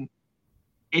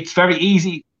 It's very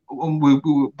easy when we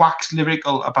wax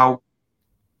lyrical about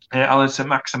Alan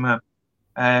Saint-Maximin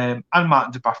and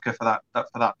Martin Dubravka for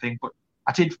that thing, but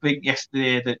I did think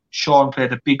yesterday that Sean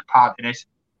played a big part in it,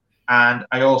 and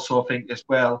I also think as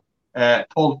well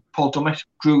Paul Dummett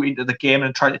grew into the game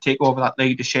and tried to take over that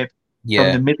leadership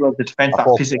from the middle of the defence, that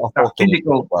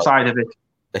physical side of it.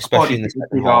 Especially in the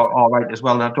second half. All right as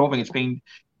well. And I don't think it's been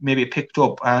maybe picked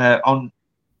up on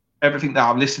everything that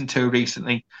I've listened to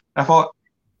recently. I thought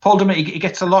Paul Dummett, he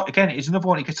gets a lot, again, it's another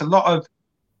one, he gets a lot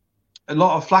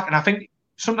of flack. And I think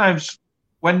sometimes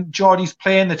when Geordie's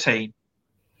playing the team,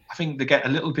 I think they get a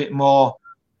little bit more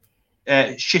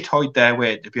shit-hoid their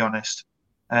way, to be honest.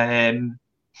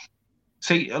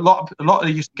 See, a lot of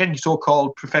your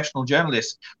so-called professional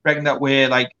journalists reckon that we're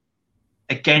like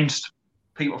against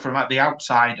people from at the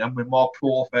outside and we're more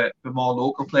pro for more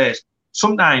local players.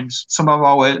 Sometimes some of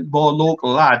our more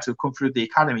local lads who come through the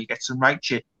academy get some right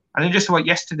shit. And then just about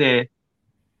yesterday,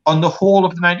 on the whole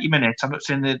of the 90 minutes, I'm not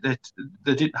saying that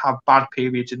they didn't have bad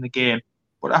periods in the game,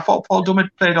 but I thought Paul Dummett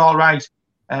played all right.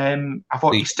 I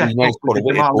thought he stepped up with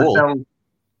the Jamal Lascelles.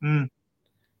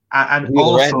 And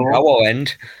also... Our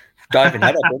end. Diving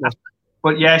head up.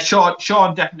 But yeah,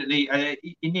 Sean definitely,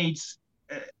 he needs...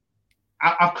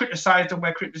 I've criticised him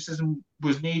where criticism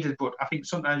was needed, but I think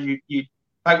sometimes you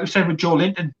like we said with Joe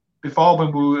Linton before,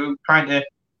 when we were trying to,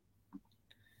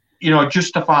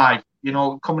 justify,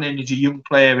 coming in as a young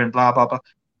player and blah blah blah.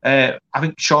 I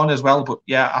think Sean as well, but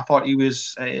yeah, I thought he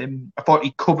was. I thought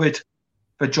he covered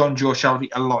for John Joe Shelby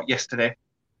a lot yesterday.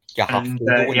 Yeah, and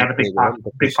he had a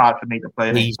big part for me to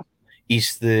play.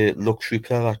 He's the luxury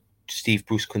player that Steve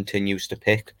Bruce continues to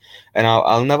pick, and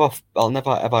I'll never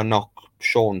ever knock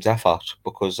Sean's effort,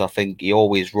 because I think he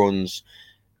always runs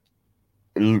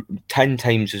 10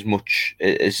 times as much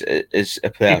as a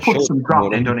player should. He puts some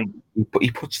graft in, doesn't he?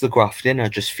 He puts the graft in. I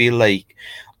just feel like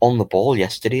on the ball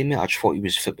yesterday, mate, I just thought he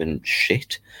was flipping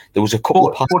shit. There was a couple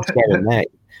of passes there and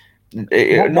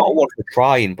there. Not what for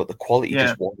trying, but the quality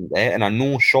just wasn't there. And I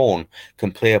know Sean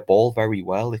can play a ball very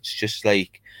well. It's just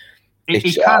like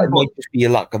it might just be a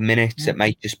lack of minutes. It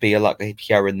might just be a lack of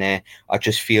here and there. I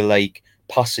just feel like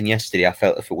passing yesterday, I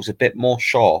felt if it was a bit more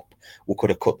sharp, we could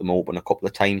have cut them open a couple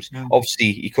of times.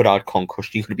 Obviously, he could have had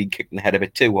concussion. He could have been kicking the head a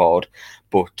bit too hard.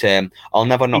 But I'll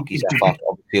never knock his effort.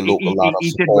 Obviously, a local lad.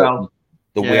 He did well.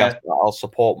 I'll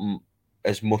support him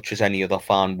as much as any other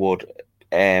fan would.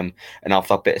 And have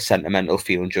that bit of sentimental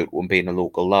feeling due to him being a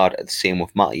local lad. The same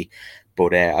with Matty.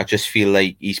 But I just feel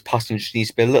like his passing just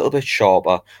needs to be a little bit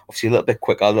sharper, obviously a little bit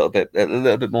quicker, a little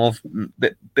bit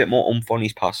more oomph on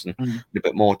his passing, a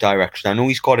bit more direction. I know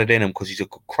he's got it in him because he's a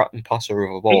good cracking passer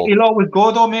of a ball. He'll always go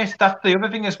though, mate. That's the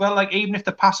other thing as well. Like, even if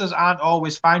the passes aren't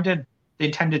always finding the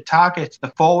intended targets, the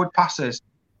forward passes,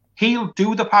 he'll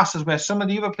do the passes where some of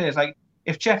the other players, like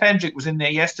if Jeff Hendrick was in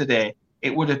there yesterday,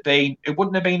 it wouldn't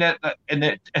have been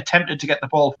an attempted to get the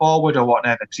ball forward or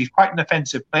whatever, because he's quite an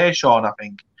offensive player, Sean, I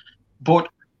think. But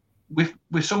with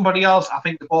somebody else, I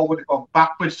think the ball would have gone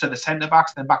backwards to the centre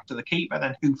backs, then back to the keeper,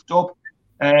 then hoofed up,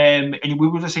 and we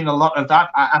would have seen a lot of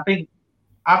that. I think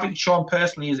Sean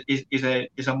personally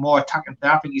is a more attacking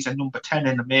player. I think he's a number 10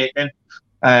 in the making,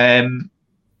 and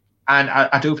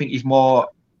I do think he's more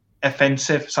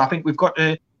offensive. So I think we've got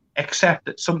to accept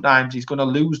that sometimes he's going to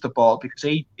lose the ball because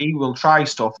he will try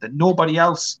stuff that nobody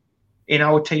else in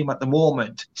our team at the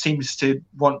moment seems to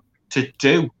want to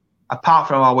do, apart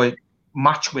from our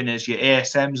match winners, your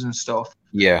ASMs and stuff.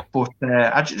 Yeah. But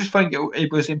I just think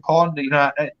it was important.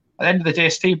 At the end of the day,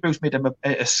 Steve Bruce made him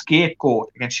a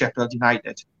scapegoat against Sheffield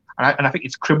United. And I think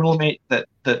it's criminal, mate, that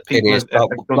people have done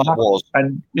that.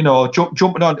 And,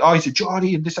 jumping on, he's a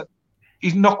Geordie and this.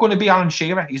 He's not going to be Alan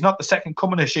Shearer. He's not the second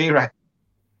coming of Shearer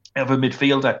of a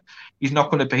midfielder. He's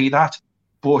not going to be that.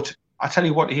 But I tell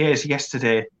you what he is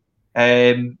yesterday.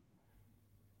 I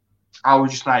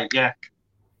was just like, yeah,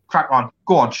 crack on.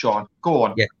 Go on, Sean. Go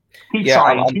on. Yeah. Keep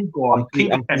trying. Keep going.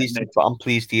 I'm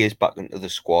pleased he is back into the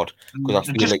squad because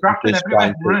I feel like he's just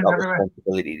trying to take that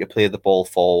responsibility to play the ball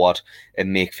forward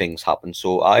and make things happen.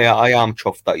 So I am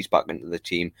chuffed that he's back into the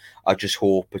team. I just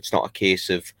hope it's not a case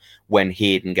of when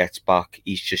Hayden gets back,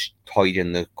 he's just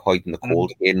hiding the cold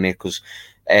again, mate. Because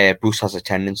Bruce has a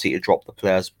tendency to drop the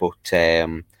players, but he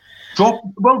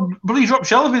dropped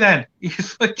Shelby then.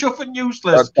 He's chuff and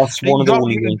useless. That's one of the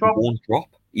only ones he won't drop.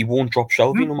 He won't drop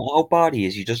Shelby no matter how bad he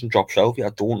is. He doesn't drop Shelby. I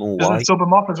don't know why. Doesn't sub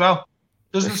him off as well.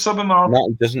 Doesn't sub him off. No,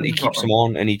 he doesn't. He keeps him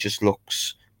on, and he just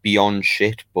looks beyond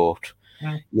shit. But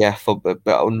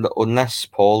unless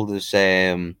Paul, there's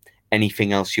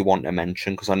anything else you want to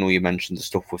mention, because I know you mentioned the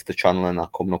stuff with the channel and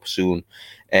that coming up soon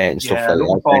and stuff like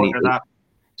that.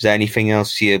 Is there anything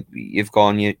else you've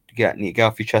gone you get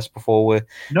off your chest before we?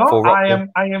 No, I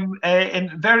am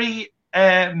in very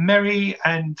merry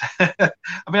and I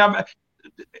mean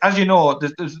as you know,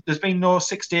 there's been no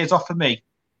 6 days off for me.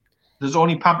 There's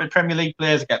only pampered Premier League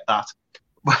players get that.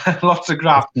 Lots of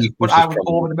graft. But I was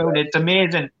over the moon. It's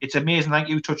amazing. It's amazing, like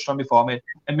you touched on before, mate.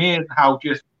 Amazing how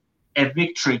just a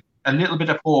victory, a little bit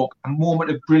of hope, a moment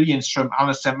of brilliance from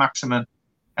Alistair Maximin,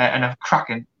 and a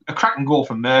cracking goal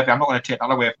from Murphy. I'm not going to take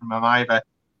that away from him either.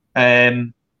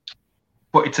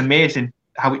 But it's amazing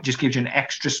how it just gives you an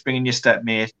extra spring in your step,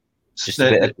 mate.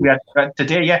 Today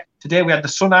we had the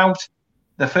sun out.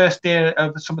 The first day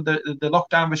of some of the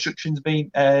lockdown restrictions being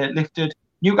lifted.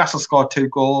 Newcastle scored 2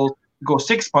 goals. We go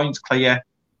 6 points clear.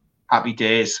 Happy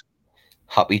days.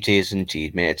 Happy days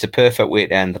indeed, mate. It's a perfect way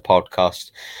to end the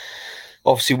podcast.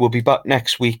 Obviously, we'll be back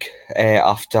next week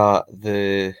after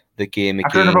the game again.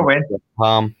 After another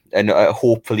win. And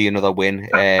hopefully another win.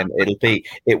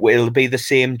 It'll be the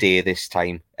same day this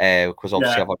time because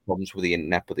obviously I've had problems with the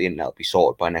internet, but the internet will be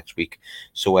sorted by next week.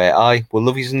 So we'll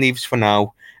love yous and leaves for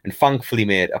now. And thankfully,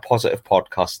 mate, a positive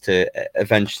podcast to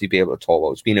eventually be able to talk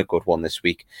about. It's been a good one this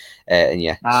week. See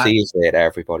you later,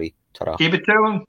 everybody. Ta-ra. Keep it tuned.